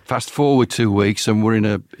 like, fast forward 2 weeks, and we're in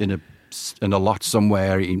a lot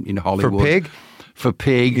somewhere in Hollywood. For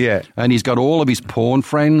Pig, and he's got all of his porn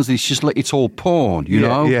friends. It's just like it's all porn, you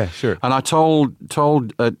know. Yeah, sure. And I told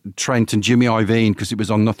Trent and Jimmy Iovine, because it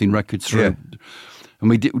was on Nothing Records, and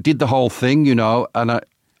we did the whole thing, you know. And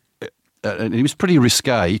it was pretty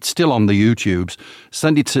risque. It's still on the YouTubes.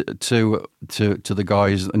 Send it to the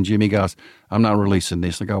guys, and Jimmy goes, "I'm not releasing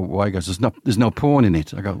this." I go, "Why?" He goes, "There's no porn in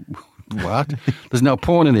it." I go, "What? There's no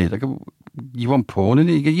porn in it?" I go, "You want porn in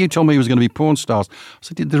it?" You told me it was going to be porn stars. I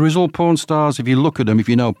said, "There is all porn stars. If you look at them, if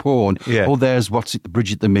you know porn, there's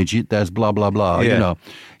Bridget the Midget. There's blah blah blah. You know,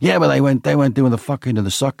 but they went doing the fucking and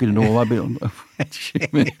the sucking and all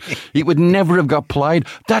that. It would never have got played.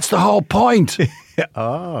 That's the whole point."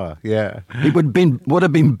 Oh, yeah. It would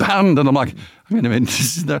have been banned, and I'm like, wait a minute,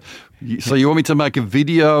 so you want me to make a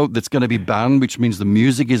video that's going to be banned, which means the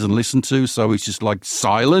music isn't listened to, so it's just like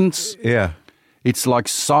silence. Yeah. It's like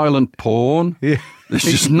silent porn. Yeah. There's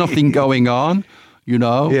just nothing going on, you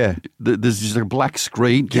know? Yeah. There's just a black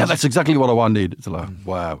screen. Yeah, that's exactly what I wanted. It's like,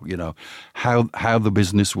 wow, you know, how the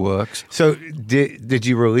business works. So did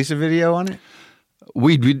you release a video on it?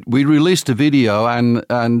 We released a video, and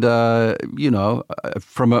you know,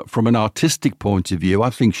 from an artistic point of view, I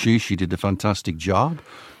think she did a fantastic job.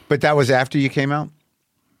 But that was after you came out?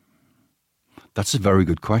 That's a very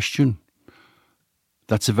good question.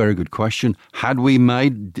 Was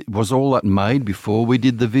all that made before we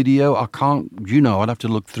did the video? I can't, you know, I'd have to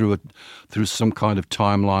look through some kind of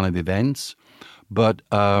timeline of events. But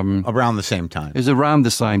around the same time. It was around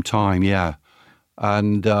the same time, yeah.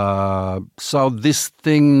 And so this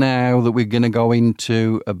thing now that we're going to go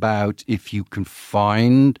into about if you can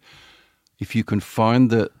find the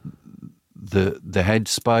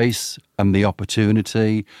headspace and the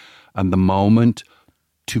opportunity and the moment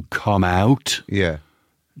to come out,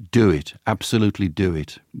 do it. Absolutely do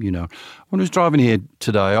it. You know, when I was driving here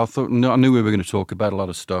today, I knew we were going to talk about a lot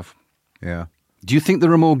of stuff. Yeah. Do you think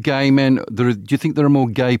there are more gay men? Do you think there are more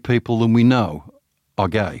gay people than we know are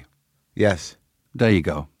gay? Yes. There you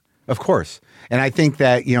go. Of course. And I think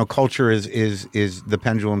that, you know, culture is the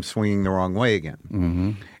pendulum swinging the wrong way again.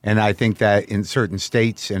 Mm-hmm. And I think that in certain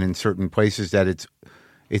states and in certain places that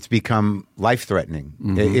it's become life-threatening.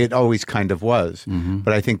 Mm-hmm. It always kind of was. Mm-hmm.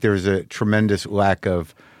 But I think there's a tremendous lack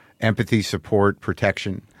of empathy, support,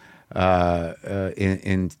 protection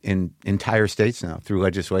in entire states now through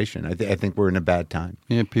legislation. I think we're in a bad time.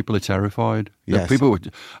 Yeah, people are terrified. Yes.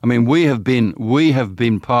 We have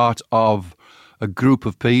been part of a group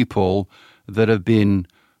of people that have been,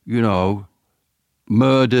 you know,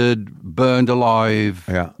 murdered, burned alive,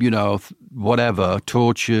 you know, whatever,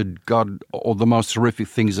 tortured, God, all the most horrific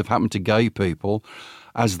things have happened to gay people,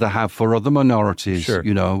 as they have for other minorities,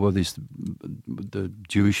 you know, whether it's the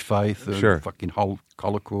Jewish faith, or fucking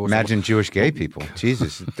Holocaust. Imagine Jewish gay people.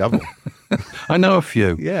 Jesus, double. I know a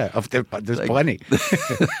few. Yeah, there's plenty.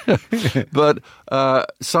 But,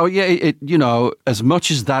 so yeah, you know, as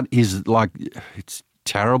much as that is like, it's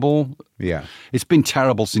terrible. Yeah. It's been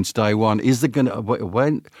terrible since day one. Is there going to,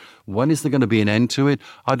 when is there going to be an end to it?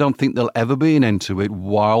 I don't think there'll ever be an end to it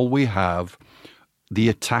while we have the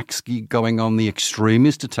attacks going on, the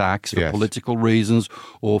extremist attacks for political reasons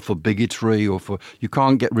or for bigotry or for, you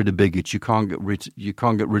can't get rid of bigots. You can't get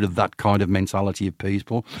rid of that kind of mentality of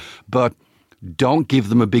people. But don't give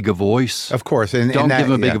them a bigger voice. Of course. Don't give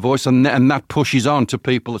them a bigger voice. And that pushes on to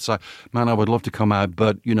people that say, man, I would love to come out,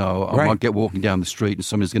 but, I might get walking down the street and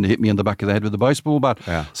somebody's going to hit me on the back of the head with a baseball bat.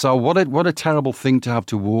 Yeah. So what a terrible thing to have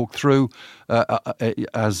to walk through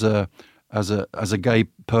as a gay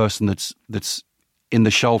person that's in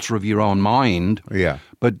the shelter of your own mind. Yeah.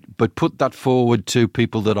 But put that forward to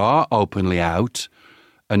people that are openly out,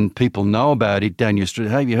 and people know about it down your street.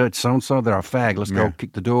 Hey, have you heard so-and-so? They're a fag. Let's go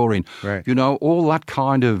kick the door in. Right. All that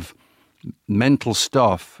kind of mental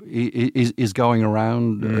stuff is going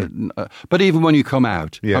around. But even when you come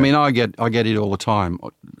out, I mean, I get it all the time.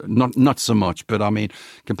 Not so much, but I mean,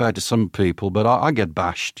 compared to some people, but I get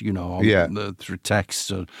bashed, through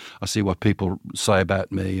text. I see what people say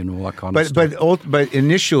about me and all that kind of stuff. But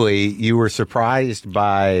initially, you were surprised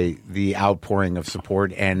by the outpouring of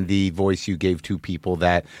support and the voice you gave to people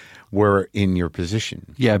that were in your position.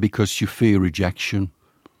 Yeah, because you fear rejection.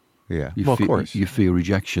 Yeah, of course. You fear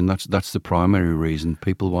rejection. That's the primary reason.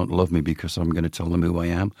 People won't love me because I'm going to tell them who I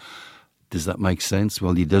am. Does that make sense?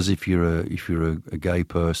 Well, it does if you're a gay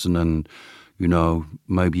person and,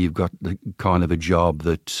 maybe you've got the kind of a job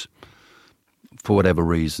that, for whatever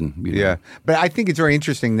reason. Yeah, but I think it's very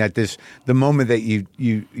interesting that the moment that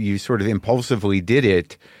you sort of impulsively did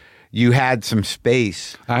it, you had some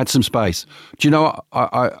space. I had some space. Do you know,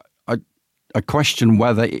 I question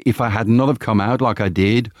whether if I had not have come out like I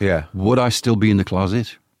did, would I still be in the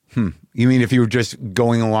closet? You mean if you were just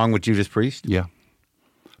going along with Judas Priest? Yeah.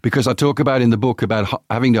 Because I talk about in the book about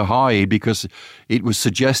having to hide because it was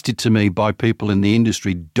suggested to me by people in the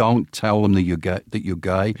industry, don't tell them that you're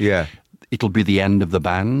gay. Yeah. It'll be the end of the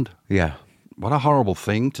band. Yeah. What a horrible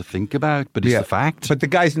thing to think about, but it's the fact. But the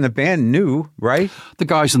guys in the band knew, right? The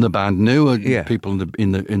guys in the band knew. People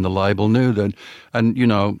in the label knew that, and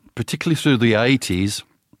particularly through the 80s,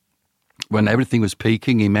 when everything was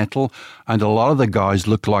peaking in metal, and a lot of the guys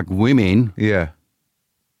looked like women. Yeah.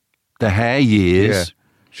 The hair years. Yeah.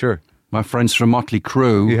 Sure. My friends from Motley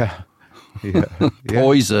Crue. Yeah. Yeah.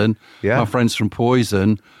 Poison. Yeah. My friends from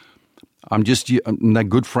Poison. They're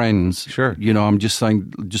good friends. Sure. I'm just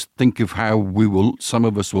saying, just think of how some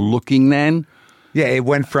of us were looking then. Yeah, it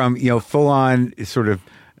went from, full on sort of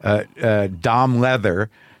Dom leather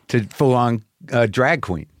to full on drag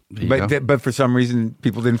queen. But for some reason,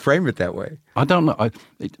 people didn't frame it that way. I don't know.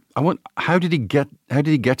 How did he get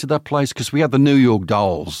to that place? Because we had the New York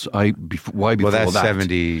Dolls way before Well, that's that.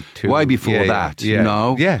 72. Way before that,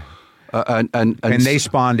 Yeah. Yeah. And they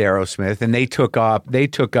spawned Aerosmith, and they took up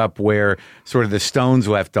where sort of the Stones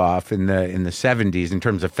left off in the 70s in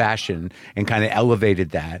terms of fashion, and kind of elevated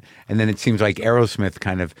that. And then it seems like Aerosmith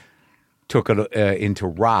kind of took it into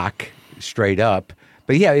rock straight up.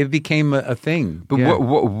 But yeah, it became a thing. But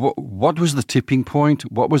what was the tipping point?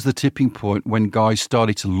 What was the tipping point when guys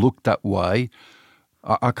started to look that way?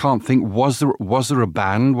 I can't think. Was there a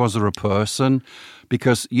band? Was there a person?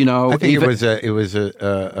 Because I think it was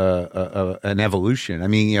an evolution. I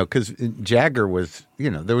mean, because Jagger was,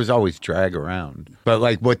 there was always drag around. But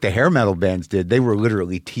like what the hair metal bands did, they were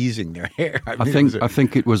literally teasing their hair. I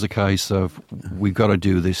think it was a case of we've got to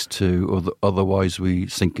do this too, otherwise we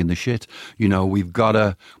sink in the shit. We're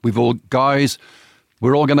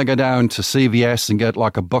all going to go down to CVS and get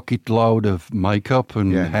like a bucket load of makeup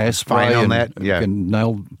and hairspray and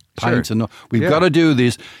nail paint. Sure. We've got to do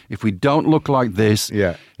this. If we don't look like this,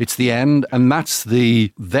 it's the end. And that's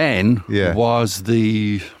was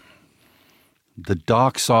the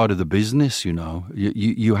dark side of the business,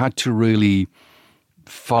 You had to really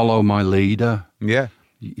follow my leader. Yeah.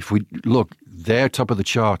 If we look, they're top of the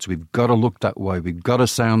charts. We've got to look that way. We've got to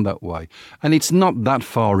sound that way. And it's not that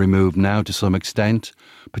far removed now to some extent,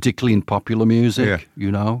 particularly in popular music,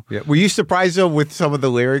 Yeah. Were you surprised, though, with some of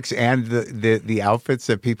the lyrics and the outfits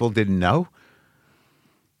that people didn't know?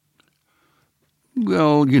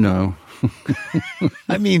 Well,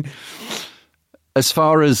 I mean, as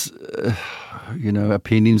far as,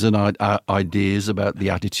 opinions and ideas about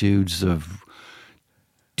the attitudes of,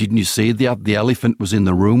 didn't you see the elephant was in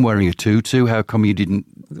the room wearing a tutu? How come you didn't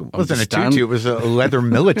It wasn't a tutu, it was a leather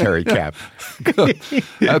military cap.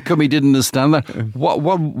 How come he didn't understand that?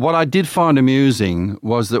 What I did find amusing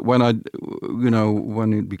was that when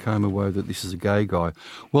when he became aware that this is a gay guy,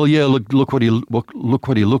 well, yeah, look what he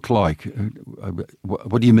looked like.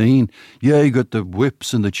 What do you mean? Yeah, he got the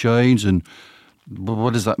whips and the chains, and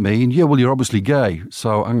what does that mean? Yeah, well, you're obviously gay.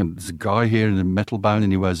 So there's a guy here in a metal band,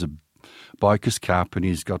 and he wears a biker's cap, and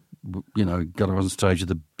he's got on stage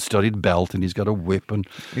with a studded belt, and he's got a whip and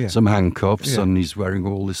some handcuffs, and he's wearing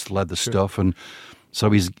all this leather stuff, and so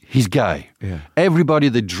he's gay. Yeah. Everybody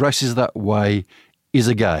that dresses that way is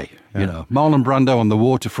a gay. Marlon Brando on the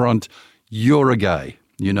waterfront, you're a gay.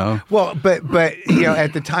 You know. Well, but you know,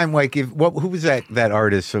 at the time, like, who was that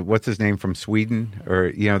artist? What's his name from Sweden? Or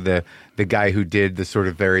you know, the guy who did the sort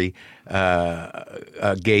of very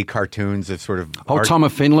gay cartoons of sort of Tom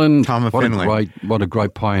of Finland. Finland. What a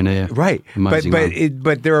great pioneer. Right. Amazing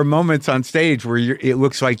but there are moments on stage where it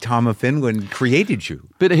looks like Tom of Finland created you.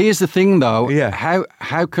 But here's the thing, though. Yeah.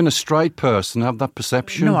 How can a straight person have that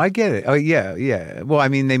perception? No, I get it. Oh, yeah. Well, I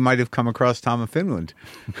mean, they might have come across Tom of Finland.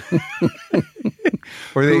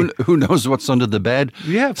 Or who knows what's under the bed?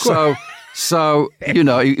 Yeah, of course. So you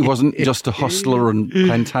know, he wasn't just a hustler and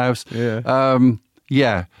penthouse.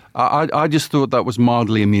 Yeah. I just thought that was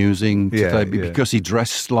mildly amusing because he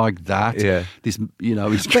dressed like that. Yeah. This, you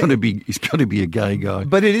know, he's got to be a gay guy.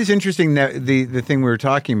 But it is interesting that the thing we were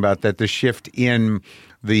talking about, that the shift in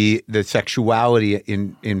the sexuality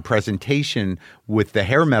in presentation with the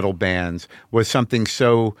hair metal bands was something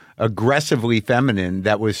so aggressively feminine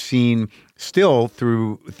that was seen still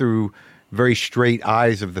through very straight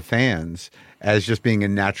eyes of the fans as just being a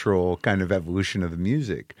natural kind of evolution of the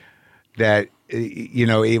music. That, you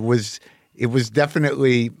know, it was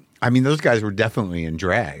definitely, I mean, those guys were definitely in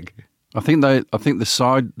drag. I think the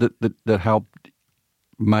side that helped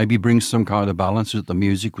maybe bring some kind of balance is that the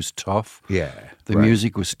music was tough. Yeah. The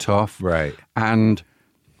music was tough. Right. And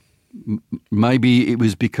maybe it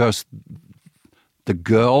was because the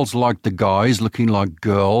girls liked the guys looking like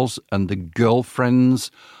girls, and the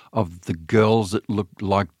girlfriends of the girls that looked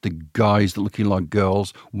like the guys that looking like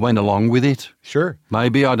girls went along with it. Sure.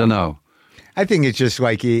 Maybe, I don't know. I think it's just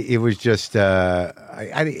like it was just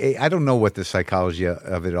I don't know what the psychology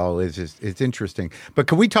of it all is. It's interesting. But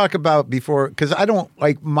can we talk about before, because I don't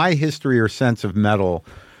like my history or sense of metal.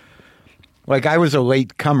 Like, I was a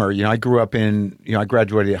late comer. You know, I grew up in, you know, I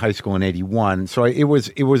graduated high school in 81. So it was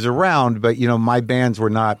around, but, you know, my bands were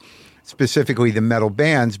not specifically the metal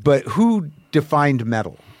bands. But who defined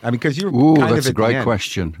metal? I mean, because you're kind that's of a great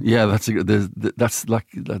question. Yeah, that's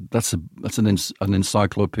an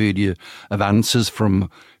encyclopedia of answers from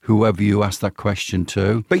whoever you ask that question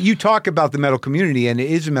to. But you talk about the metal community, and it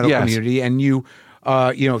is a metal community, and you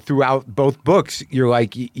know, throughout both books, you're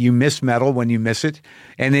like, you miss metal when you miss it,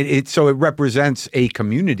 and so it represents a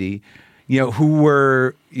community. You know, who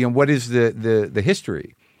were, you know, what is the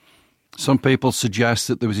history? Some people suggest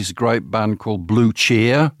that there was this great band called Blue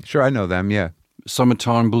Cheer. Sure, I know them. Yeah.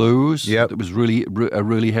 Summertime Blues. Yep. It was really a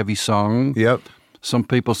really heavy song. Yep. Some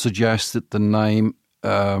people suggest that the name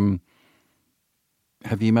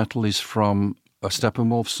heavy metal is from a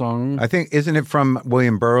Steppenwolf song. I think, isn't it from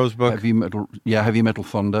William Burroughs' book? Heavy Metal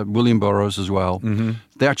Thunder. William Burroughs as well. Mm-hmm.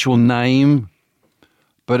 The actual name.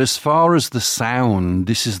 But as far as the sound,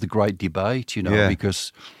 this is the great debate, you know,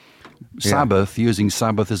 because Sabbath, using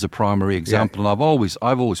Sabbath as a primary example, and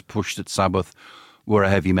I've always pushed at Sabbath. We're a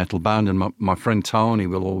heavy metal band, and my friend Tony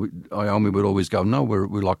would always go, no, we're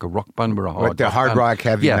like a rock band, we're a hard rock the hard band. rock,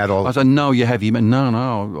 heavy metal. I said, no, you're heavy metal.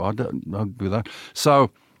 No, I don't do that.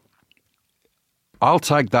 So I will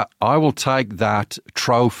take that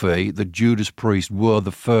trophy that Judas Priest were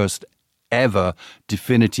the first ever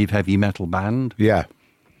definitive heavy metal band. Yeah,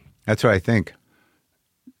 that's what I think.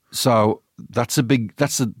 So that's a big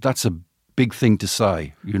thing to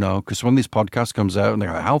say, you know, because when this podcast comes out and they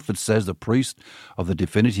go, Halford says the Priest of the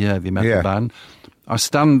definitive heavy metal band, I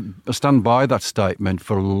stand by that statement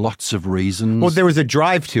for lots of reasons. Well, there was a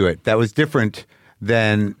drive to it that was different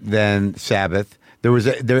than Sabbath.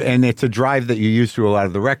 And it's a drive that you use through a lot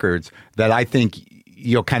of the records that I think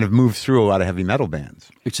you'll kind of move through a lot of heavy metal bands.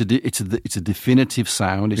 It's a definitive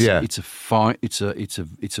sound. It's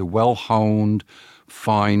a well honed,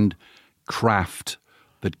 fine craft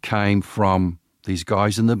that came from these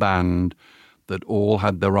guys in the band that all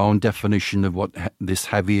had their own definition of what this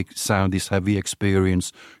heavy sound, this heavy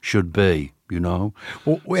experience should be, you know?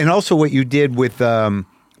 Well, and also what you did with the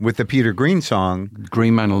Peter Green song.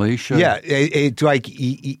 Green Man Alicia. Yeah, it's like,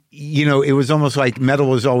 you know, it was almost like metal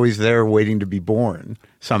was always there waiting to be born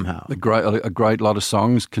somehow. A great lot of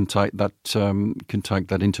songs can take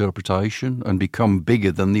that interpretation and become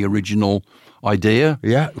bigger than the original idea.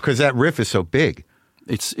 Yeah, because that riff is so big.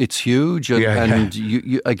 It's huge, and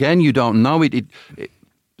you don't know it.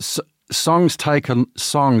 Songs take on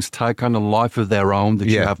a life of their own that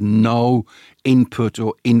you have no input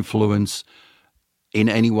or influence in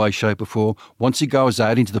any way, shape, or form. Once it goes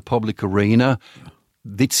out into the public arena,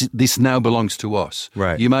 this now belongs to us.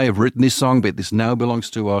 Right. You may have written this song, but this now belongs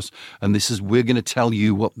to us, and we're going to tell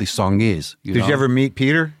you what this song is. Did you ever meet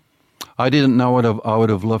Peter? I didn't know I would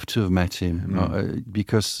have loved to have met him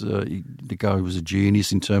because the guy was a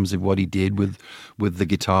genius in terms of what he did with the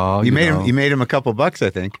guitar. You made him a couple bucks, I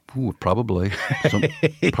think. Ooh, probably some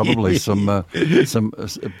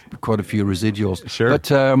quite a few residuals. Sure. But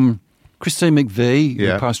Christine McVie,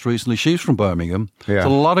 who passed recently, she's from Birmingham. Yeah. There's a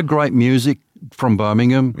lot of great music from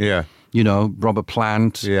Birmingham. Yeah. You know, Robert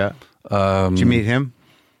Plant. Yeah. Did you meet him?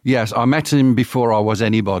 Yes, I met him before I was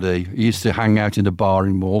anybody. He used to hang out in a bar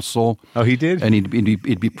in Walsall. Oh, he did? And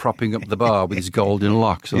he'd be propping up the bar with his golden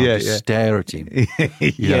locks. And I'd just stare at him.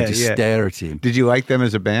 Stare at him. Did you like them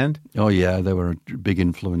as a band? Oh, yeah, they were a big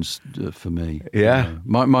influence for me. Yeah.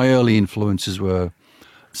 My early influences were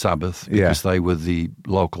Sabbath, because they were the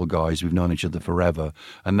local guys. We've known each other forever.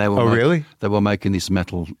 And they were really? They were making this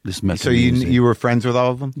metal So music. you were friends with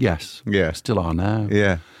all of them? Yes. Yeah. Still are now.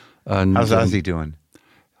 Yeah. And, how's Ozzy doing?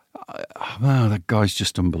 Wow, that guy's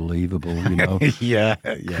just unbelievable, you know. Yeah.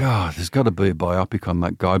 God, there's got to be a biopic on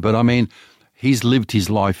that guy. But I mean, he's lived his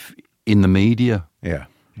life in the media. Yeah.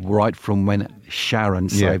 Right from when Sharon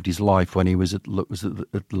saved his life when he was at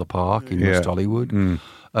Le Parc in West Hollywood.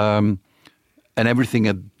 And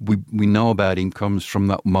everything we know about him comes from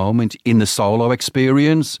that moment in the solo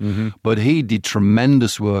experience. Mm-hmm. But he did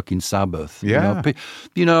tremendous work in Sabbath. Yeah.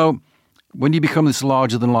 You know, when you become this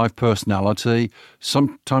larger-than-life personality,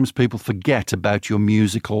 sometimes people forget about your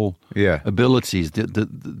musical abilities,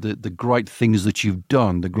 the great things that you've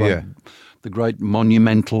done, the great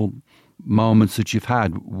monumental moments that you've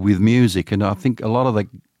had with music. And I think a lot of that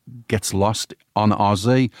gets lost on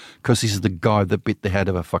Ozzy because he's the guy that bit the head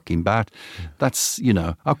of a fucking bat. That's, you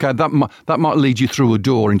know, okay, that might lead you through a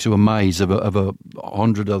door into a maze of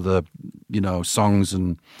 100 other, you know, songs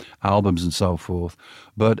and albums and so forth.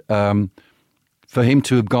 But for him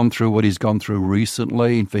to have gone through what he's gone through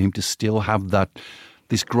recently, and for him to still have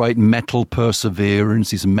this great metal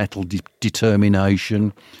perseverance, this metal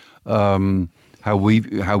determination, how we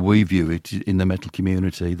view it in the metal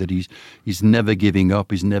community, that he's never giving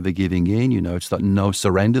up, he's never giving in. You know, it's that no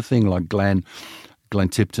surrender thing, like Glenn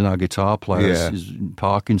Tipton, our guitar player, is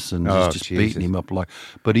Parkinson's, is just beating him up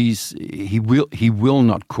but he will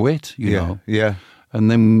not quit. You know. Yeah. And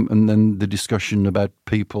then the discussion about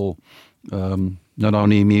people, not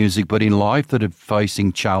only in music but in life, that are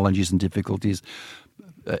facing challenges and difficulties,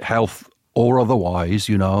 health or otherwise.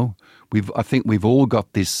 You know, I think we've all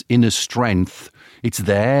got this inner strength. It's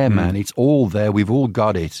there, man. It's all there. We've all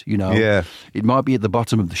got it. You know. Yeah. It might be at the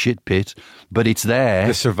bottom of the shit pit, but it's there.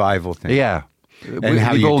 The survival thing. Yeah. And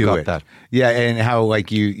how we've you all do got it. that. Yeah, and how like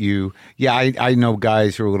I know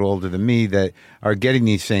guys who are a little older than me that are getting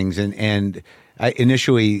these things, and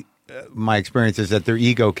initially my experience is that their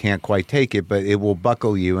ego can't quite take it, but it will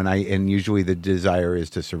buckle you, and usually the desire is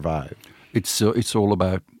to survive. It's all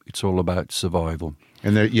about survival.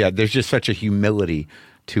 And there's just such a humility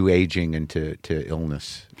to aging and to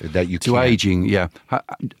illness that you to can't. Aging. Yeah.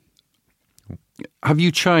 Have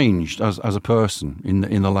you changed as a person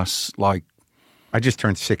in the last, like? I just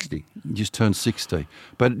turned 60. You just turned 60.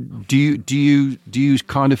 But do you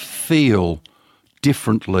kind of feel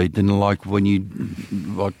differently than like when you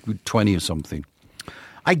 20 or something?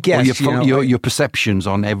 I guess your perceptions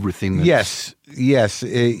on everything. Yes.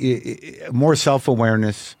 More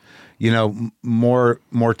self-awareness. You know, more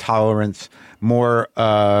tolerance. More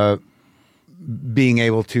being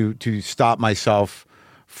able to stop myself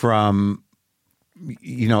from,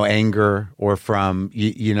 you know, anger, or from,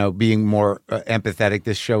 you know, being more empathetic.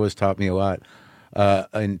 This show has taught me a lot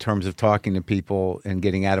in terms of talking to people and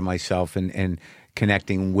getting out of myself and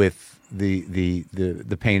connecting with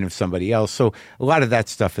the pain of somebody else. So a lot of that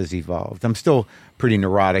stuff has evolved. I'm still pretty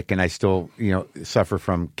neurotic, and I still, you know, suffer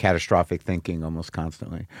from catastrophic thinking almost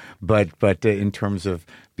constantly. But in terms of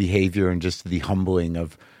behavior and just the humbling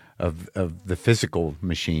of the physical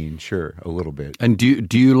machine, sure, a little bit. And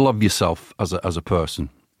do you love yourself as a person?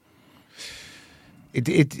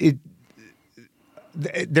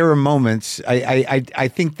 There are moments. I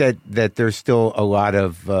think that there's still a lot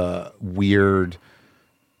of weird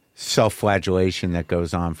self-flagellation that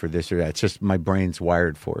goes on for this or that. It's just my brain's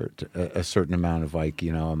wired for it. A certain amount of, like,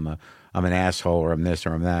 you know, I'm an asshole, or I'm this,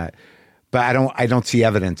 or I'm that. But I don't see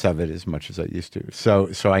evidence of it as much as I used to.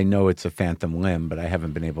 So I know it's a phantom limb, but I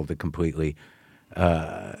haven't been able to completely,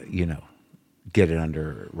 you know, get it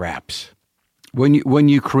under wraps. When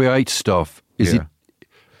you create stuff,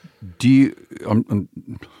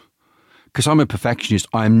 because I'm a perfectionist,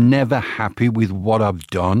 I'm never happy with what I've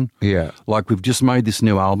done. Yeah. Like, we've just made this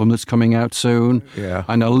new album that's coming out soon. Yeah.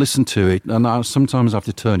 And I listen to it, and I sometimes have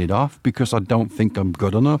to turn it off because I don't think I'm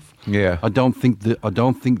good enough. Yeah. I don't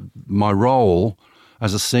think my role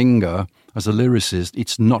as a singer as a lyricist,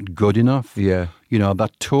 it's not good enough. Yeah. You know,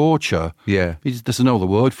 that torture. Yeah. There's another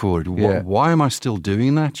word for it. Yeah. Why am I still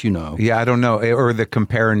doing that, you know? Yeah, I don't know. Or the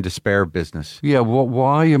compare and despair business. Yeah,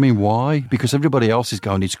 why? I mean, why? Because everybody else is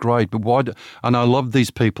going, it's great, but why? And I love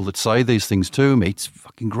these people that say these things to me. It's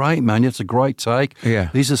fucking great, man. It's a great take. Yeah.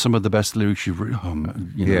 These are some of the best lyrics you've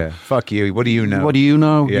written. You know. Yeah. Fuck you. What do you know? What do you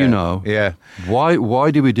know? Yeah. You know. Yeah.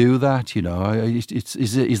 Why do we do that? You know,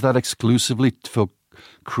 is that exclusively for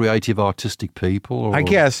creative, artistic people? Or? I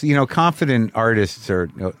guess, you know, confident artists are,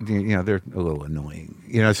 you know, they're a little annoying,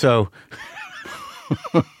 you know, so,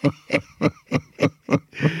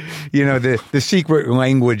 you know, the secret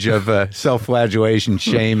language of self-flagellation,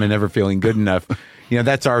 shame, and never feeling good enough, you know,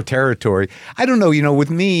 that's our territory. I don't know, you know,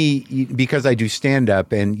 with me, because I do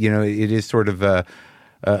stand-up and, you know, it is sort of a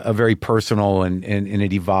very personal and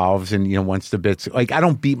it evolves. And, you know, once the bits, like, I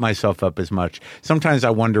don't beat myself up as much. Sometimes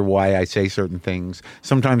I wonder why I say certain things.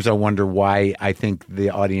 Sometimes I wonder why I think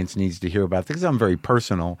the audience needs to hear about things. I'm very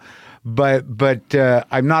personal, but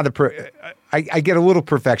I'm not I get a little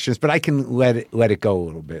perfectionist, but I can let it go a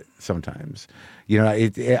little bit sometimes. You know,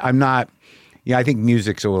 I'm not, you know, I think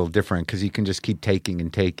music's a little different because you can just keep taking,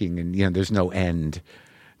 and, you know, there's no end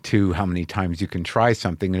to how many times you can try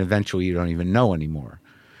something and eventually you don't even know anymore.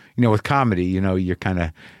 You know, with comedy, you know, you're kind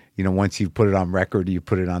of, you know, once you put it on record, you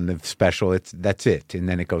put it on the special, that's it, and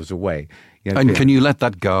then it goes away. You know, and can you let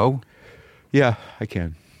that go? Yeah, I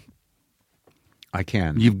can.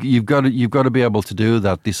 You've got to be able to do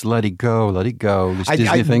that. This let it go, this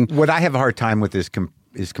Disney thing. What I have a hard time with is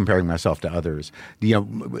comparing myself to others. You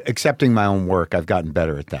know, accepting my own work, I've gotten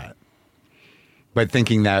better at that. But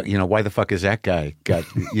thinking that, you know, why the fuck is that guy got,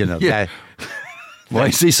 you know, yeah. Why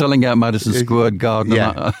is he selling out Madison Square Garden?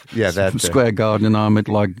 Square Garden, and I'm at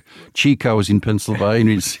like Chico's in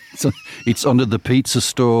Pennsylvania. It's under the pizza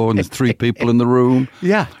store, and there's 3 people in the room.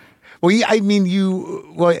 Yeah. Well, I mean,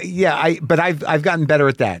 but I've gotten better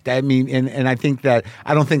at that. I mean, and I think that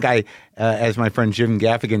I don't think as my friend Jim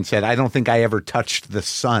Gaffigan said, I don't think I ever touched the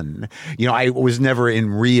sun. You know, I was never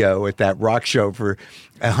in Rio at that rock show for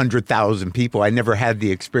 100,000 people. I never had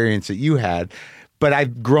the experience that you had. But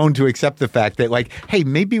I've grown to accept the fact that, like, hey,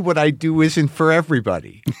 maybe what I do isn't for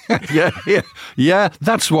everybody. Yeah.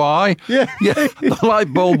 That's why. Yeah. The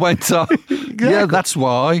light bulb went off. Exactly. Yeah, that's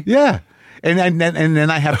why. Yeah, and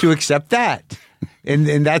then I have to accept that,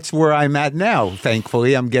 and that's where I'm at now.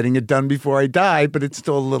 Thankfully, I'm getting it done before I die, but it's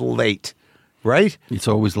still a little late, right? It's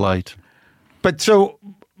always late. But so.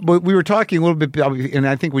 But we were talking a little bit, and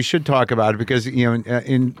I think we should talk about it because, you know,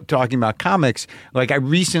 in talking about comics, like I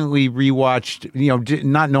recently rewatched, you know,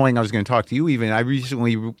 not knowing I was going to talk to you even, I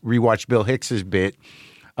recently rewatched Bill Hicks's bit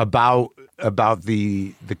about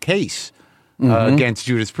the case against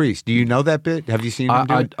Judas Priest. Do you know that bit? Have you seen him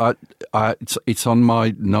do it? It's on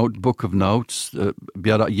my notebook of notes.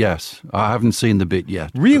 Yes, I haven't seen the bit yet.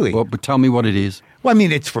 Really? But tell me what it is. Well, I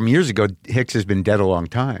mean, it's from years ago. Hicks has been dead a long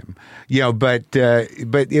time, you know, but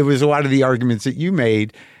it was a lot of the arguments that you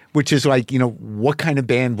made, which is like, you know, what kind of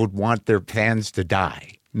band would want their fans to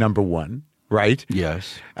die? Number one, right?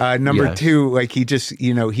 Yes. Number two, like he just,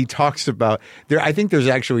 you know, he talks about there. I think there's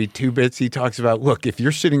actually 2 bits. He talks about, look, if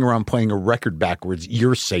you're sitting around playing a record backwards,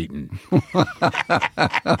 you're Satan.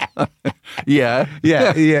 Yeah.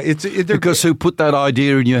 It's because who put that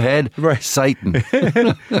idea in your head? Right. Satan.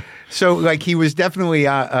 So, like, he was definitely,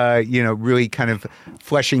 you know, really kind of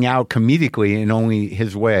fleshing out comedically in only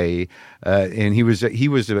his way, and he was a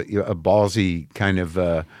ballsy kind of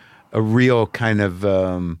a real kind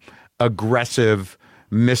of aggressive,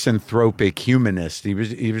 misanthropic humanist. He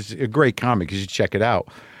was a great comic. You should check it out.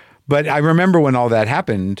 But I remember when all that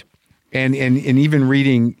happened, and even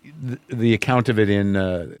reading the account of it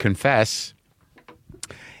in Confess.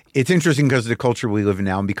 It's interesting because of the culture we live in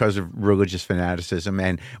now and because of religious fanaticism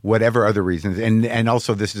and whatever other reasons. And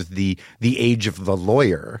also this is the age of the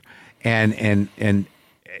lawyer and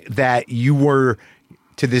that you were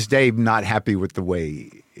to this day not happy with the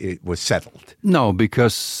way it was settled. No,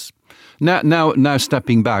 because now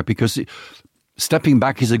stepping back, because stepping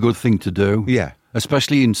back is a good thing to do. Yeah.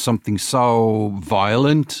 Especially in something so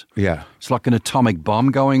violent. Yeah. It's like an atomic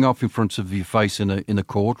bomb going off in front of your face in a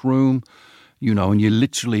courtroom. You know, and you're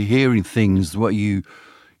literally hearing things what you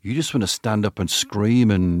just want to stand up and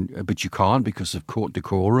scream, but you can't because of court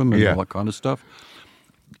decorum and all that kind of stuff.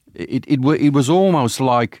 It was almost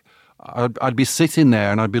like I'd be sitting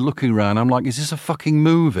there and I'd be looking around. I'm like, is this a fucking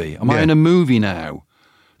movie? Am I in a movie now?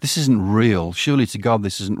 This isn't real. Surely to God,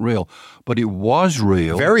 this isn't real. But it was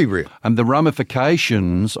real. Very real. And the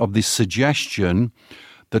ramifications of this suggestion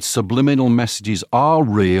that subliminal messages are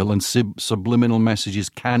real and subliminal messages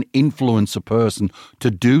can influence a person to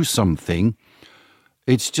do something.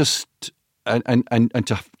 It's just, and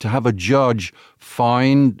to have a judge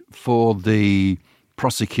find for the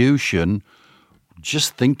prosecution,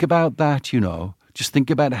 just think about that, Just think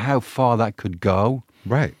about how far that could go.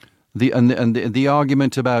 Right. The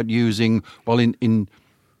argument about using,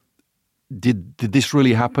 did this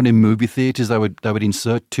really happen in movie theaters? They would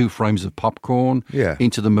insert 2 frames of popcorn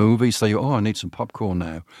into the movie, say, I need some popcorn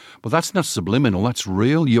now. But that's not subliminal, that's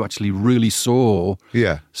real. You actually really saw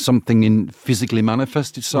something physically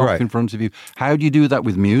manifest itself in front of you. How do you do that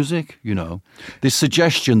with music? This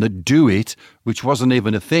suggestion that do it, which wasn't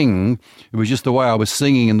even a thing, it was just the way I was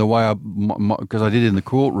singing and the way because I did it in the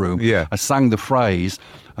courtroom. I sang the phrase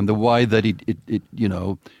and the way that it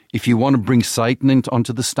if you want to bring Satan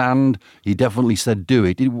onto the stand, he definitely said do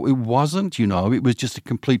it. It wasn't, it was just a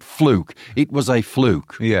complete fluke. It was a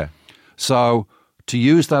fluke. Yeah. So to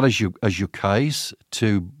use that as your case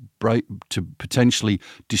to potentially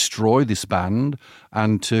destroy this band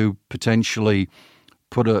and to potentially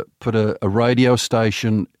put a radio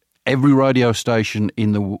station. Every radio station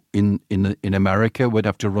in America would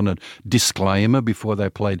have to run a disclaimer before they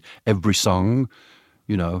played every song.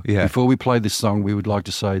 Before we play this song, we would like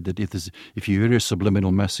to say that if you hear a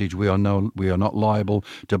subliminal message, we are not liable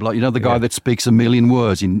to the guy that speaks 1 million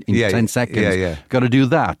words in 10 seconds. Got to do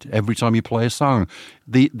that every time you play a song.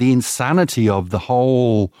 The insanity of the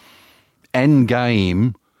whole end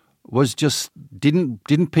game was just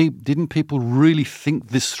didn't people really think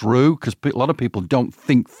this through? Because a lot of people don't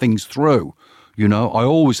think things through. I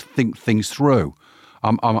always think things through.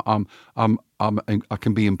 I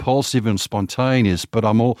can be impulsive and spontaneous, but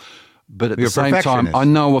but at the same time, I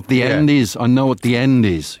know what the end is. I know what the end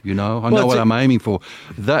is. I know what I'm aiming for.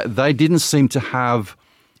 They didn't seem to have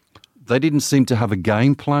a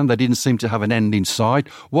game plan. They didn't seem to have an end in sight.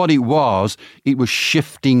 What it was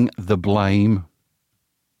shifting the blame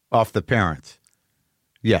off the parents.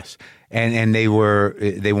 Yes, and they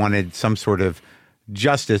wanted some sort of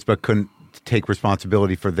justice, but couldn't take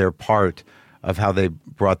responsibility for their part of how they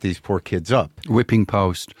brought these poor kids up. Whipping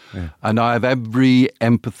post. Yeah. And I have every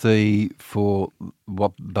empathy for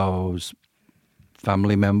what those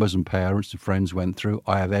family members and parents and friends went through.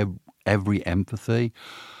 I have every empathy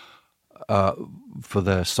for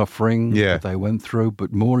their suffering that they went through.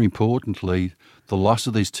 But more importantly, the loss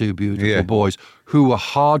of these 2 beautiful boys who were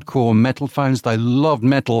hardcore metal fans. They loved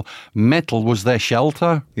metal. Metal was their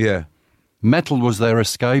shelter. Yeah. Metal was their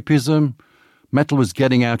escapism. Metal was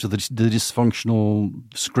getting out of the dysfunctional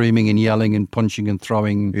screaming and yelling and punching and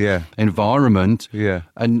throwing environment. Yeah.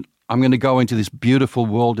 And I'm going to go into this beautiful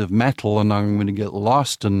world of metal and I'm going to get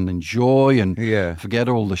lost and enjoy and forget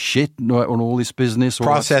all the shit and all this business.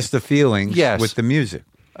 Process the feelings with the music.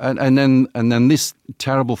 And then this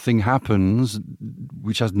terrible thing happens,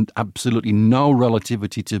 which has absolutely no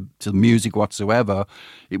relativity to music whatsoever.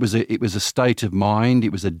 It was a state of mind.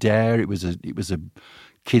 It was a dare. It was a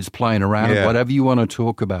kids playing around, whatever you want to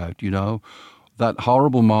talk about, that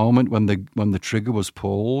horrible moment when the trigger was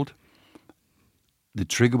pulled. The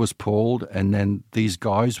trigger was pulled, and then these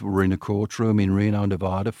guys were in a courtroom in Reno,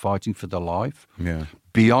 Nevada, fighting for their life. Yeah.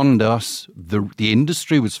 Beyond us, the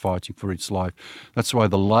industry was fighting for its life. That's why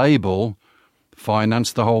the label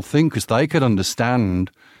financed the whole thing, because they could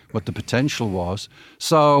understand what the potential was.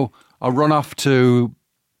 So I run off to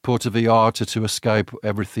Puerto Vallarta to escape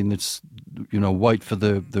everything that's, wait for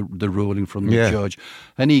the ruling from the judge.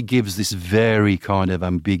 And he gives this very kind of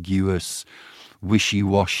ambiguous,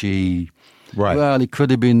 wishy-washy, well, it could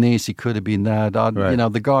have been this, it could have been that.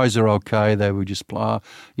 The guys are okay, they were just blah.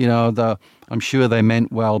 I'm sure they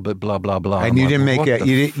meant well, but blah, blah, blah. And you didn't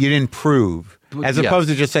you didn't prove, as opposed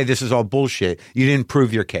to just say this is all bullshit, you didn't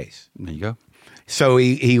prove your case. There you go. So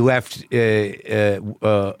he left an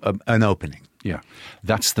opening. Yeah,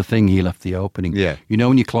 that's the thing. He left the opening. Yeah.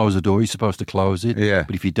 When you close a door, you're supposed to close it. Yeah.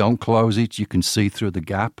 But if you don't close it, you can see through the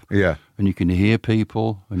gap. Yeah. And you can hear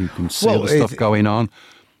people and you can see the stuff going on.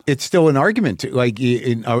 It's still an argument,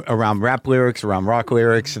 around rap lyrics, around rock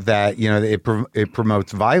lyrics, that, it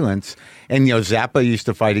promotes violence. And, Zappa used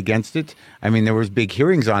to fight against it. I mean, there was big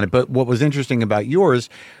hearings on it. But what was interesting about yours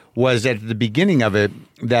was at the beginning of it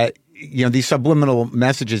that, these subliminal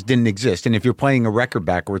messages didn't exist. And if you're playing a record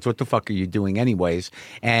backwards, what the fuck are you doing anyways?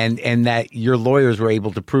 And that your lawyers were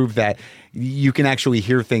able to prove that you can actually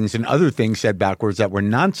hear things and other things said backwards that were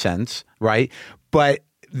nonsense, right? But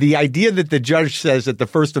the idea that the judge says that the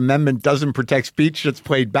First Amendment doesn't protect speech that's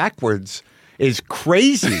played backwards is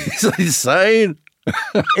crazy. It's insane.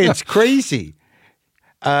 It's crazy.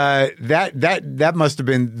 That must have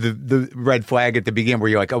been the red flag at the beginning, where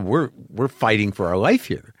you're like, oh, we're fighting for our life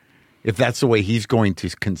here. If that's the way he's going to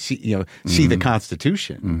see the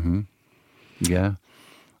Constitution. Mm-hmm. Yeah.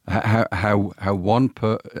 How one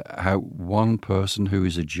person who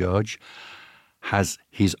is a judge has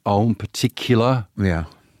his own particular. Yeah.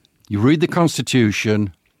 You read the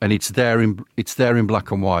Constitution, and it's there in black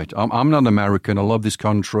and white. I'm not American. I love this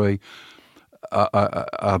country.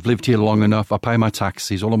 I've lived here long enough. I pay my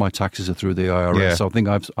taxes. All of my taxes are through the IRS. Yeah. So I think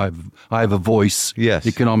I have a voice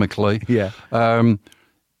economically. Yeah.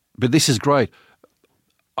 But this is great.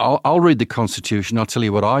 I'll read the Constitution. I'll tell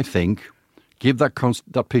you what I think. Give that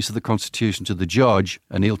piece of the Constitution to the judge,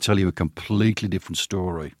 and he'll tell you a completely different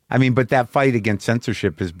story. I mean, but that fight against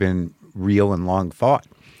censorship has been real and long fought.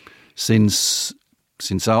 Since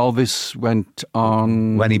Elvis went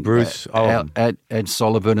on, Lenny Bruce, Ed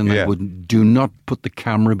Sullivan, and they would do not put the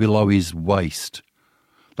camera below his waist.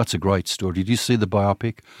 That's a great story. Did you see the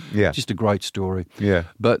biopic? Yeah, just a great story. Yeah,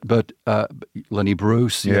 but Lenny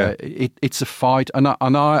Bruce, it's a fight, and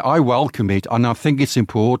I welcome it, and I think it's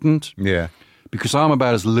important. Yeah. Because I'm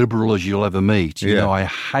about as liberal as you'll ever meet. You know, I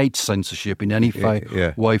hate censorship in any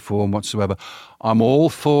way, form whatsoever. I'm all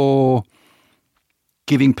for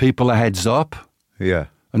giving people a heads up. Yeah.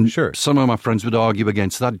 And sure, some of my friends would argue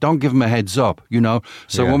against that. Don't give them a heads up, you know.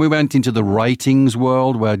 So when we went into the ratings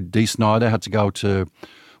world, where Dee Snider had to go to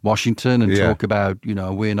Washington and talk about, you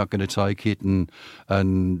know, we're not going to take it, and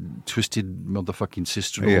Twisted Motherfucking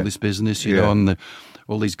Sister and all this business, you know, and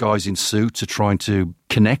all these guys in suits are trying to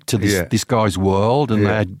connect to this guy's world, and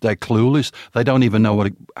they're clueless. They don't even know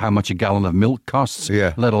how much a gallon of milk costs,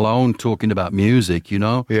 let alone talking about music, you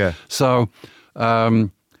know. Yeah. So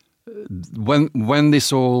when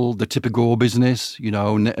this all the Tipper Gore business, you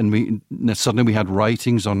know, and suddenly we had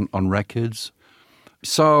ratings on records,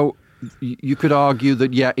 so you could argue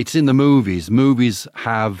that it's in the movies. Movies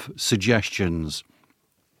have suggestions.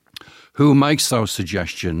 Who makes those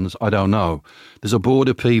suggestions? I don't know. There's a board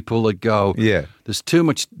of people that go, there's too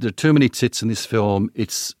much. There are too many tits in this film.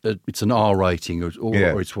 It's an R rating or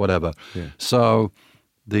it's whatever. Yeah. So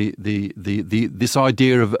this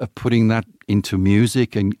idea of putting that into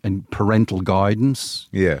music and parental guidance.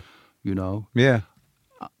 Yeah. You know. Yeah.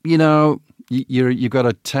 You know, you've got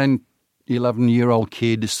a 11-year-old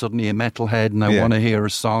kid is suddenly a metalhead, and they want to hear a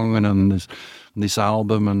song, and there's this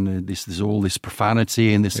album, and there's all this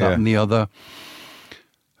profanity and this, that, and the other.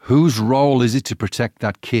 Whose role is it to protect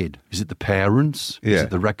that kid? Is it the parents? Is it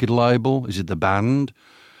the record label? Is it the band?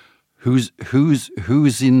 Who's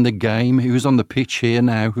in the game? Who's on the pitch here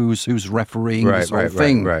now? Who's refereeing this whole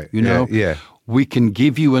thing? Right. You know? Yeah. We can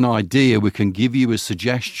give you an idea. We can give you a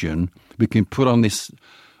suggestion. We can put on this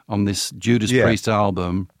Judas Priest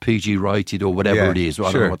album, PG rated or whatever it is.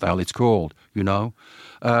 I don't know what the hell it's called, you know.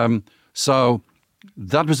 So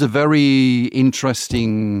that was a very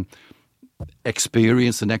interesting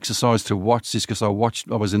experience and exercise to watch this, because I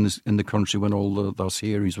was in the country when all those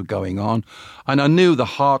hearings were going on, and I knew the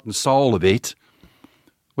heart and soul of it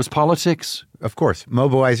was politics. Of course,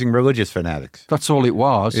 mobilizing religious fanatics. That's all it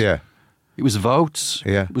was. Yeah. It was votes.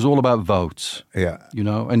 Yeah. It was all about votes. Yeah. You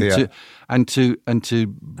know, and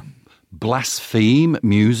to blaspheme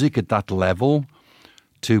music at that level,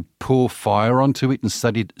 to pour fire onto it and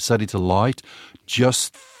set it alight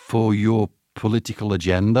just for your political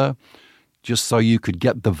agenda, just so you could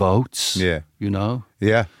get the votes. Yeah. You know?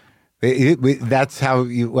 Yeah. That's how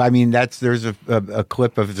I mean, there's a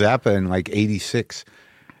clip of Zappa in like 86,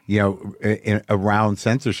 you know, around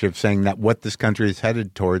censorship, saying that what this country is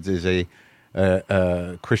headed towards is a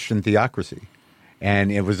Christian theocracy.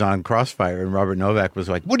 And it was on Crossfire, and Robert Novak was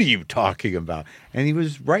like, "What are you talking about?" And he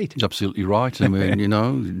was right. He's absolutely right. I mean, you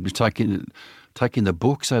know, taking the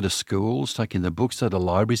books out of schools, taking the books out of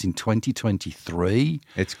libraries in 2023.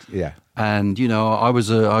 And you know, I was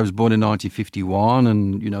born in 1951,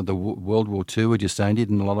 and you know, the World War II had just ended,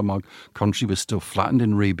 and a lot of my country was still flattened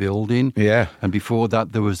and rebuilding. Yeah. And before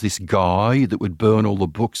that, there was this guy that would burn all the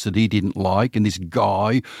books that he didn't like, and this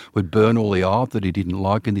guy would burn all the art that he didn't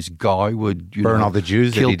like, and this guy would burn all the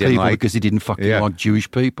Jews that he didn't like because he didn't fucking like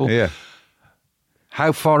Jewish people. Yeah.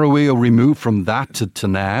 How far are we removed from that to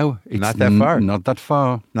now? It's not that far. Not that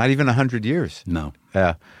far. Not even 100 years. No.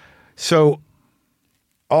 Yeah. So.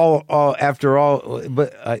 After all,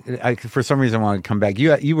 but I for some reason I want to come back.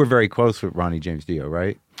 You were very close with Ronnie James Dio,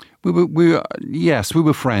 right? Yes, we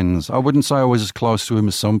were friends. I wouldn't say I was as close to him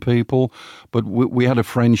as some people, but we had a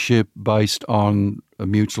friendship based on a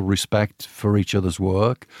mutual respect for each other's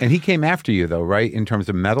work. And he came after you, though, right? In terms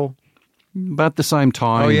of metal. About the same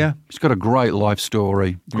time. Oh, yeah? He's got a great life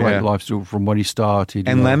story. Great life story from when he started.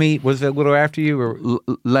 And Lemmy, was it a little after you? Or?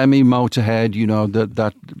 Lemmy, Motorhead,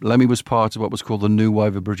 that Lemmy was part of what was called the new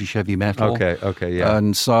wave of British heavy metal. Okay, yeah.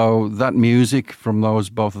 And so that music from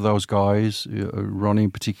both of those guys, Ronnie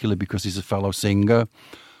in particular, because he's a fellow singer,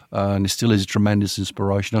 and he still is a tremendous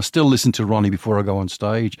inspiration. I still listen to Ronnie before I go on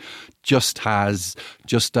stage, just as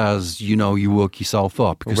you work yourself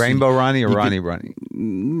up. Rainbow Ronnie or Ronnie?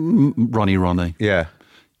 Ronnie. Yeah.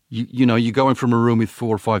 You're going from a room with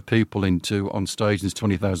 4 or 5 people on stage and there's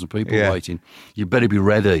 20,000 people waiting. You better be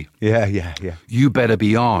ready. Yeah. You better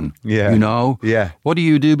be on. Yeah. Yeah. What do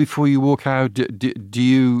you do before you walk out? Do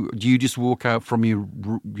you just walk out from your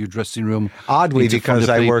dressing room? Oddly, because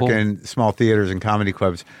I work in small theaters and comedy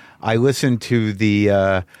clubs, I listen to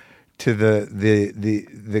the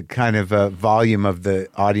kind of volume of the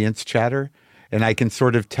audience chatter, and I can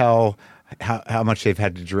sort of tell how much they've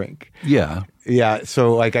had to drink. Yeah. Yeah,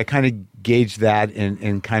 so like I kind of gauge that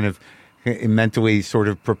and kind of mentally sort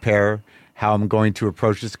of prepare how I'm going to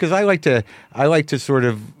approach this, because I like to sort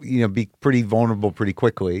of be pretty vulnerable pretty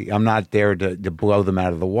quickly. I'm not there to blow them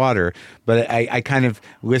out of the water, but I kind of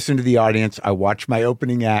listen to the audience. I watch my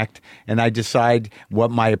opening act, and I decide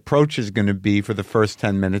what my approach is going to be for the first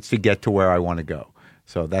 10 minutes to get to where I want to go.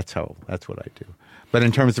 So that's what I do. But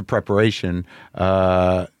in terms of preparation,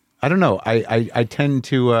 I don't know. I tend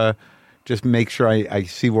to just make sure I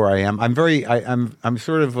see where I am. I'm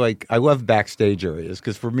sort of like, I love backstage areas,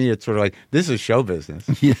 because for me it's sort of like, this is show business.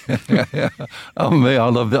 Yeah. Oh, me, I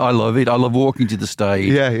love it. I love walking to the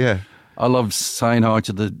stage. Yeah. I love saying hi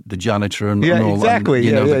to the janitor and all exactly.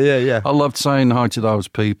 that. Yeah. I loved saying hi to those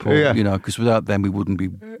people. Yeah. Because without them we wouldn't be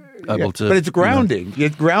able to. But it's grounding.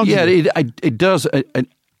 It grounds. Yeah, you. it does.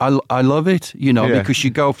 I love it, because you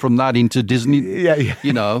go from that into Disney. Yeah.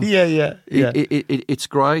 Yeah. It's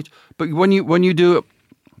great. But when you do it,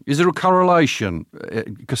 is there a correlation?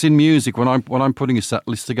 Because in music, when I'm putting a set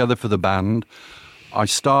list together for the band, I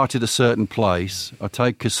start at a certain place. I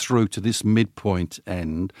take us through to this midpoint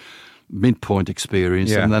experience,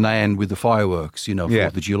 and then I end with the fireworks.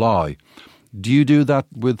 4th of July. Do you do that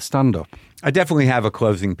with stand-up? I definitely have a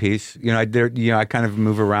closing piece. I kind of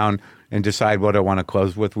move around and decide what I want to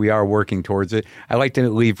close with. We are working towards it. I like to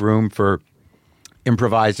leave room for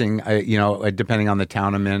improvising, depending on the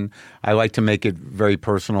town I'm in. I like to make it very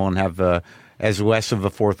personal and have as less of a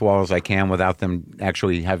fourth wall as I can without them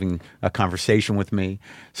actually having a conversation with me.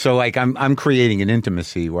 So like I'm creating an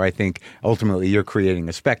intimacy where I think ultimately you're creating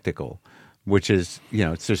a spectacle, which is,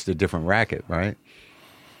 it's just a different racket, right?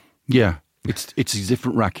 Yeah. It's a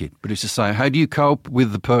different racket, but it's the same. How do you cope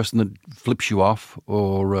with the person that flips you off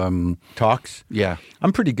or talks? Yeah,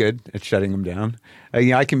 I'm pretty good at shutting them down.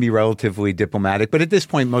 I can be relatively diplomatic, but at this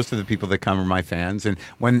point, most of the people that come are my fans, and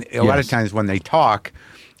a lot of times when they talk,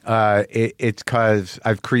 it's because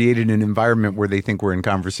I've created an environment where they think we're in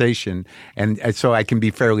conversation, and so I can be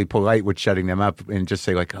fairly polite with shutting them up and just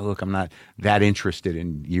say like, "Oh, look, I'm not that interested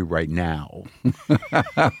in you right now."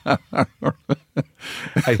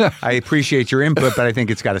 I appreciate your input, but I think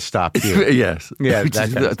it's got to stop here. Yes, yeah,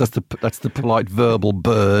 that's the polite verbal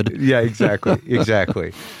bird. Yeah, exactly.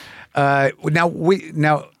 Where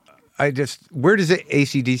does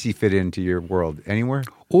AC/DC fit into your world? Anywhere?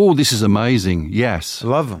 Oh, this is amazing. Yes.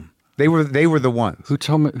 Love them. They were the ones. Who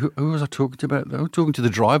told me? Who was I talking to about that? I was talking to the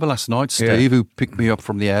driver last night, Steve, who picked me up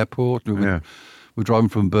from the airport. We were driving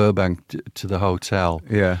from Burbank to the hotel.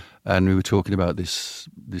 Yeah. And we were talking about this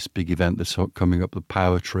big event that's coming up, the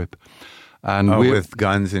Power Trip. And with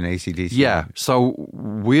guns and AC/DC. Yeah. So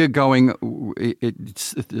we're going,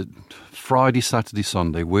 it's Friday, Saturday,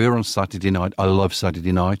 Sunday. We're on Saturday night. I love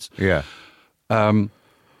Saturday nights. Yeah.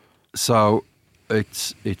 So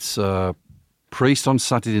it's Priest on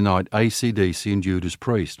Saturday night, AC/DC and Judas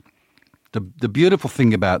Priest. The beautiful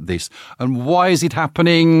thing about this, and why is it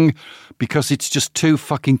happening? Because it's just too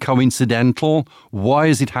fucking coincidental. Why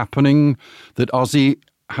is it happening that Ozzy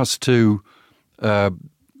has to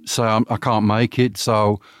say, I can't make it,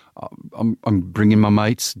 so I'm bringing my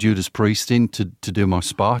mates Judas Priest in to do my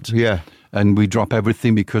spot. Yeah. And we drop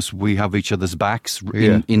everything because we have each other's backs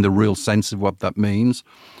in the real sense of what that means.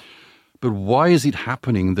 But why is it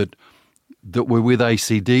happening that we're with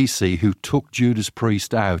AC/DC, who took Judas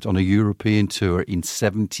Priest out on a European tour in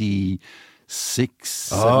 76,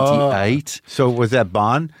 78. So was that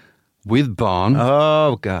Bon? With Bon.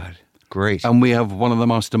 Oh, God. Great. And we have one of the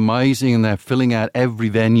most amazing, and they're filling out every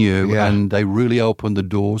venue, and they really opened the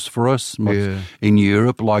doors for us in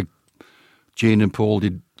Europe, like Gene and Paul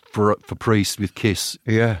did for Priest with Kiss.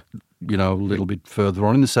 Yeah. A little bit further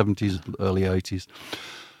on in the 70s, early 80s.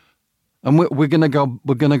 And we're gonna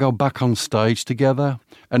go back on stage together.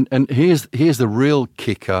 And here's the real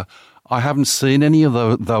kicker. I haven't seen any of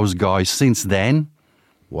those guys since then.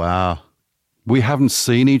 Wow. We haven't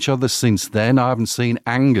seen each other since then. I haven't seen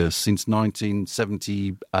Angus since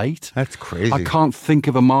 1978. That's crazy. I can't think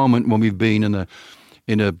of a moment when we've been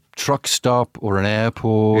in a truck stop or an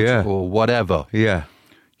airport or whatever. Yeah.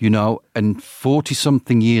 You know, and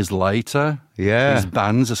 40-something years later, these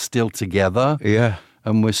bands are still together. Yeah.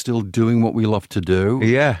 And we're still doing what we love to do.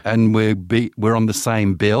 Yeah. And we're on the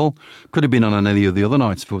same bill. Could have been on any of the other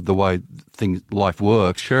nights for the way life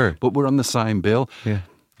works. Sure. But we're on the same bill. Yeah.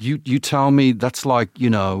 You tell me that's like, you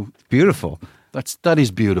know, beautiful. That is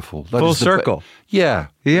beautiful. That Full is circle. Yeah.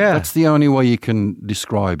 Yeah. That's the only way you can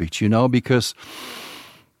describe it, you know, because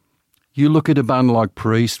you look at a band like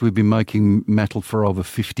Priest, we've been making metal for over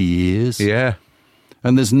 50 years. Yeah.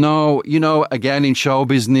 And there's no, you know, again, in show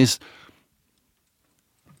business,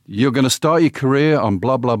 you're going to start your career on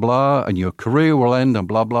blah, blah, blah, and your career will end on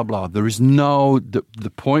blah, blah, blah. There is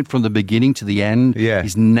the point from the beginning to the end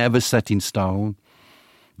is never set in stone.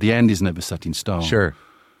 The end is never set in stone. Sure.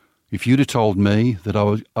 If you'd have told me that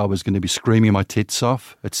I was going to be screaming my tits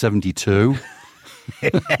off at 72,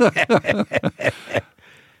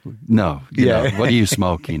 no, you know, what are you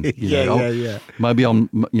smoking? You know? Maybe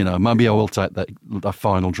maybe I will take that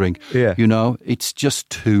final drink. Yeah. You know, it's just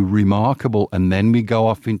too remarkable. And then we go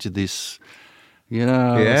off into this, you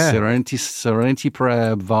know, serenity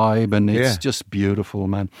prayer vibe, and it's just beautiful,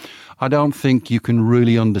 man. I don't think you can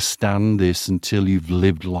really understand this until you've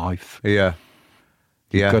lived life. Yeah.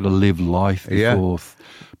 You've got to live life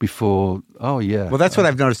before. Oh yeah. Well, that's what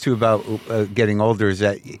I've noticed too about getting older is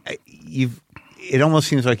that it almost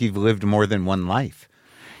seems like you've lived more than one life,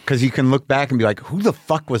 because you can look back and be like, who the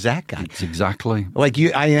fuck was that guy? It's exactly. Like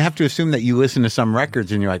I have to assume that you listen to some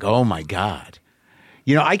records and you're like, oh my God.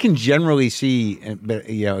 You know, I can generally see, but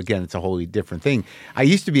you know, again, it's a wholly different thing. I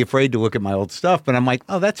used to be afraid to look at my old stuff, but I'm like,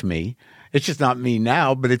 oh, that's me. It's just not me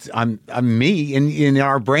now, but I'm me. And in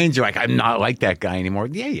our brains, you're like, I'm not like that guy anymore.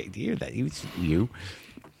 Yeah, you're that. It's you.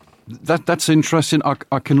 That's interesting.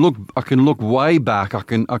 I can look way back. I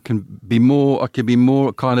can be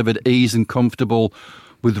more kind of at ease and comfortable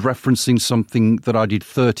with referencing something that I did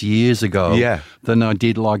 30 years ago than I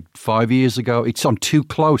did like 5 years ago. I'm too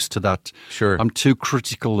close to that. Sure. I'm too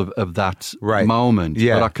critical of that moment.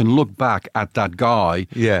 Yeah. But I can look back at that guy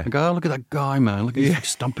and go, oh, look at that guy, man. Look at him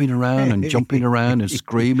stomping around and jumping around and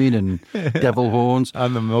screaming and devil horns.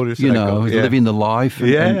 On the motorcycle. You know, living the life.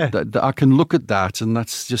 Yeah. And I can look at that, and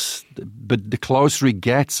that's just, but the closer it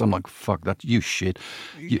gets, I'm like, fuck that, you shit.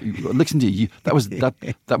 Listen to you. That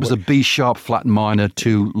was a B sharp flat minor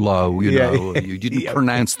too low, you know. You didn't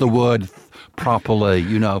pronounce the word properly,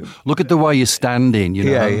 you know. Look at the way you're standing, you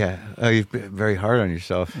know. Yeah. Oh, you've been very hard on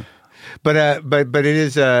yourself. But it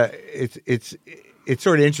is it's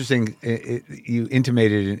sort of interesting. You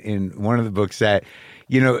intimated in one of the books that,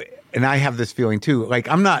 you know, and I have this feeling too. Like,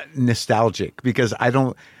 I'm not nostalgic because I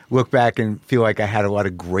don't look back and feel like I had a lot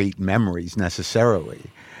of great memories necessarily.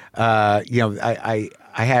 You know, I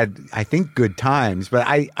had, I think, good times, but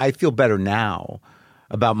I feel better now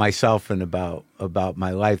about myself and about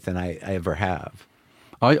my life than I ever have.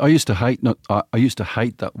 I used to hate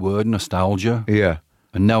that word nostalgia. Yeah.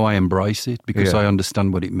 And now I embrace it because I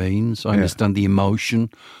understand what it means. I understand the emotion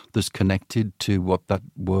that's connected to what that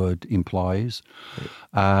word implies.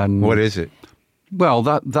 And what is it? Well,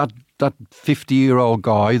 that 50-year-old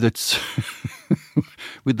guy that's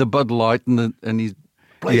with the Bud Light and he's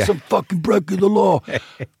playing some fucking breaking the law.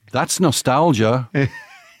 That's nostalgia.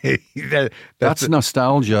 That's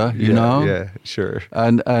nostalgia, you know. Yeah, sure.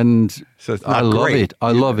 And so it's not I love it.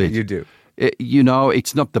 I love it. You do. You know,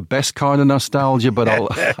 it's not the best kind of nostalgia, but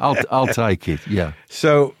I'll take it. Yeah.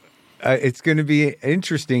 So it's going to be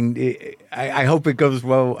interesting. I hope it goes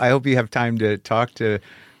well. I hope you have time to talk to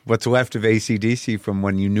what's left of AC/DC from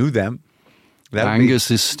when you knew them. Angus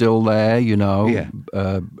is still there, you know. Yeah.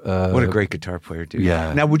 What a great guitar player, dude.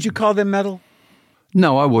 Yeah. Now, would you call them metal?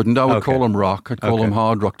 No, I wouldn't. I would call them rock. I'd call them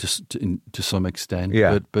hard rock to some extent.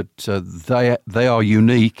 Yeah. But they are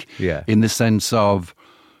unique Yeah. in the sense of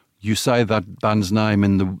you say that band's name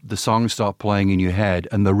and the songs start playing in your head,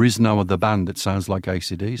 and there is no other band that sounds like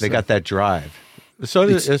AC/DC. They got that drive. So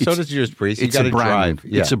does Judas Priest. It's a brand. Drive.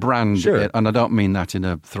 Yeah. It's a brand, Sure. And I don't mean that in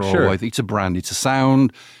a throwaway. Sure. It's a brand. It's a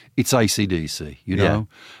sound. It's AC/DC, you know?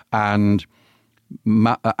 And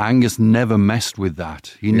Angus never messed with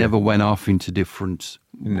that. He never went off into different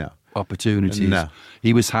opportunities. No.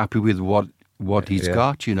 He was happy with what he's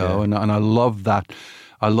got, you know, and I love that.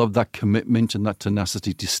 I love that commitment and that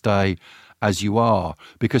tenacity to stay as you are.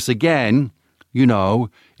 Because again, You know,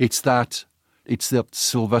 it's that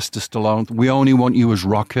Sylvester Stallone. We only want you as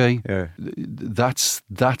Rocky. Yeah. That's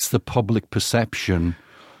the public perception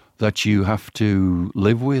that you have to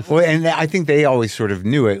live with. Well, and I think they always sort of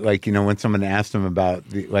knew it. Like, you know, when someone asked them about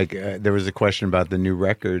there was a question about the new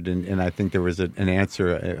record, and I think there was an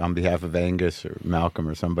answer on behalf of Angus or Malcolm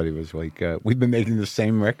or somebody was like, "We've been making the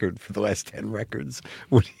same record for the last 10 records.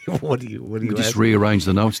 What do you? We just rearrange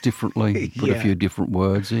the notes differently, put a few different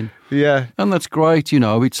words in. Yeah, and that's great. You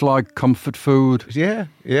know, it's like comfort food. Yeah,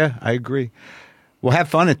 I agree. Well, have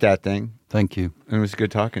fun at that thing. Thank you. And it was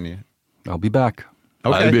good talking to you. I'll be back.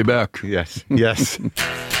 Okay. I'll be back. Yes.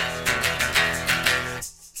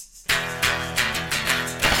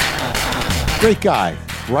 Great guy,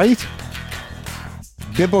 right?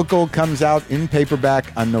 Biblical comes out in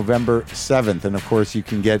paperback on November 7th. And of course, you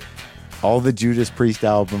can get all the Judas Priest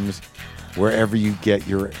albums wherever you get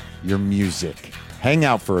your music. Hang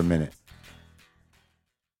out for a minute.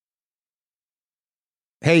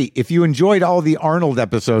 Hey, if you enjoyed all the Arnold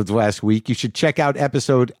episodes last week, you should check out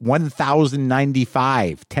episode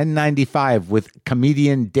 1095 with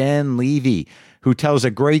comedian Dan Levy, who tells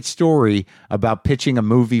a great story about pitching a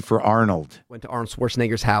movie for Arnold. Went to Arnold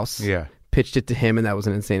Schwarzenegger's house. Yeah. Pitched it to him, and that was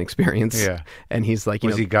an insane experience. Yeah. And he's like,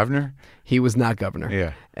 Was he governor? He was not governor.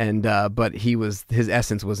 Yeah. And but his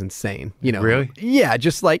essence was insane. You know. Really? Yeah.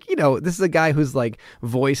 Just like, you know, this is a guy whose like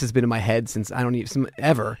voice has been in my head since I don't even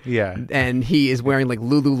ever. Yeah. And he is wearing like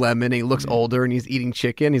Lululemon, and he looks older, and he's eating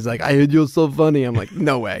chicken. He's like, I heard you're so funny. I'm like,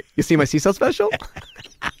 no way. You see my Seesaw special?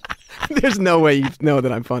 There's no way you know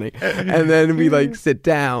that I'm funny. And then we like sit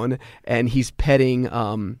down, and he's petting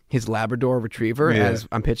his Labrador Retriever as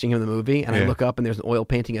I'm pitching him the movie, and I look up, and there's an oil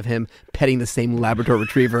painting of him petting the same Labrador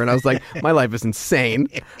Retriever, and I was like, my life is insane.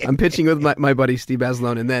 I'm pitching with my buddy Steve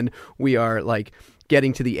Basilone, and then we are like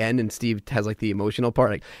getting to the end, and Steve has like the emotional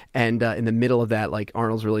part, like, and in the middle of that, like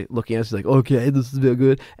Arnold's really looking at us, he's like, okay, this is very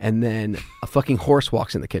good, and then a fucking horse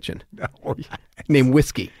walks in the kitchen named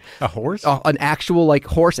Whiskey. A horse? An actual like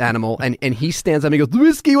horse animal, and he stands up and he goes,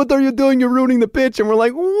 Whiskey, what are you doing? You're ruining the pitch. And we're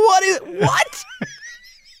like, what?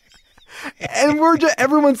 And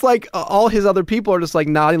everyone's like, all his other people are just like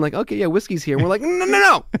nodding, like, okay, yeah, Whiskey's here. And we're like,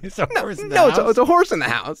 no. It's a horse in the No, house? it's a horse in the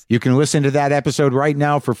house. You can listen to that episode right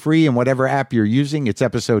now for free in whatever app you're using. It's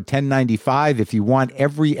episode 1095. If you want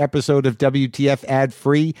every episode of WTF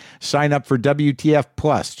ad-free, sign up for WTF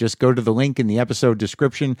Plus. Just go to the link in the episode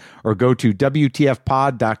description or go to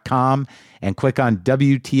WTFpod.com and click on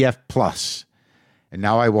WTF Plus. And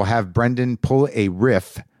now I will have Brendan pull a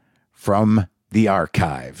riff from the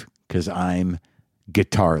archive, because I'm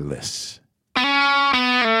guitarless.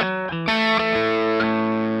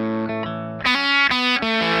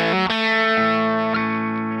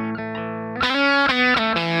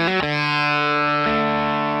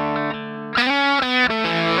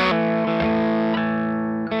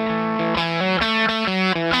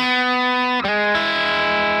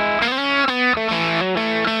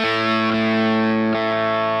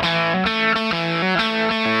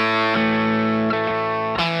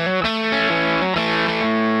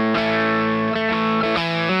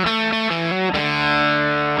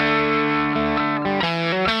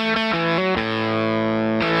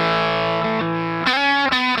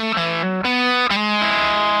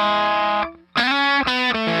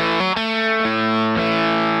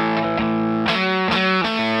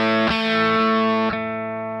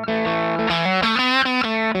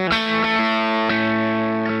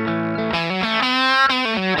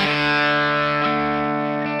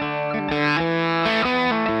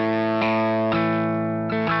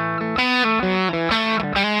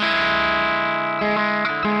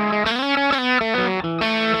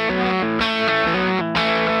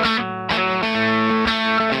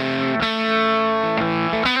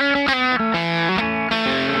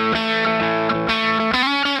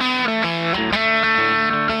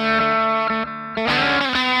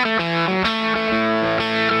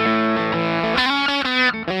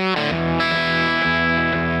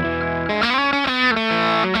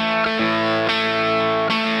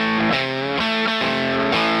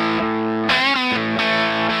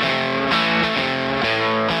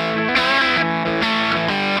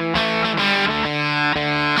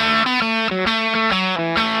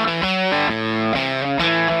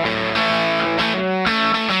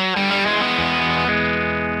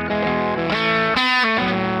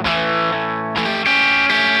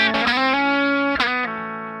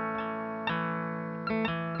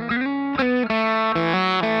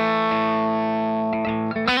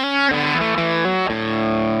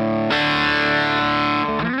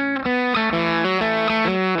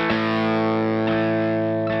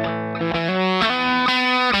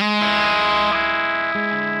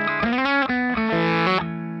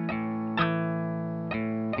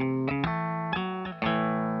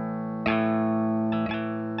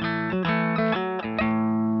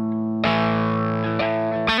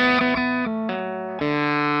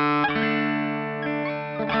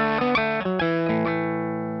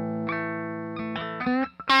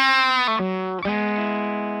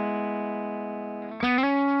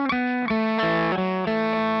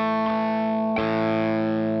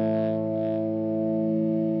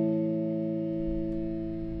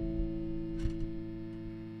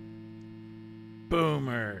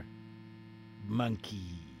 Boomer.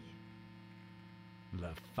 Monkey.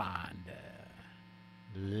 La Fonda.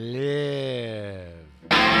 Live.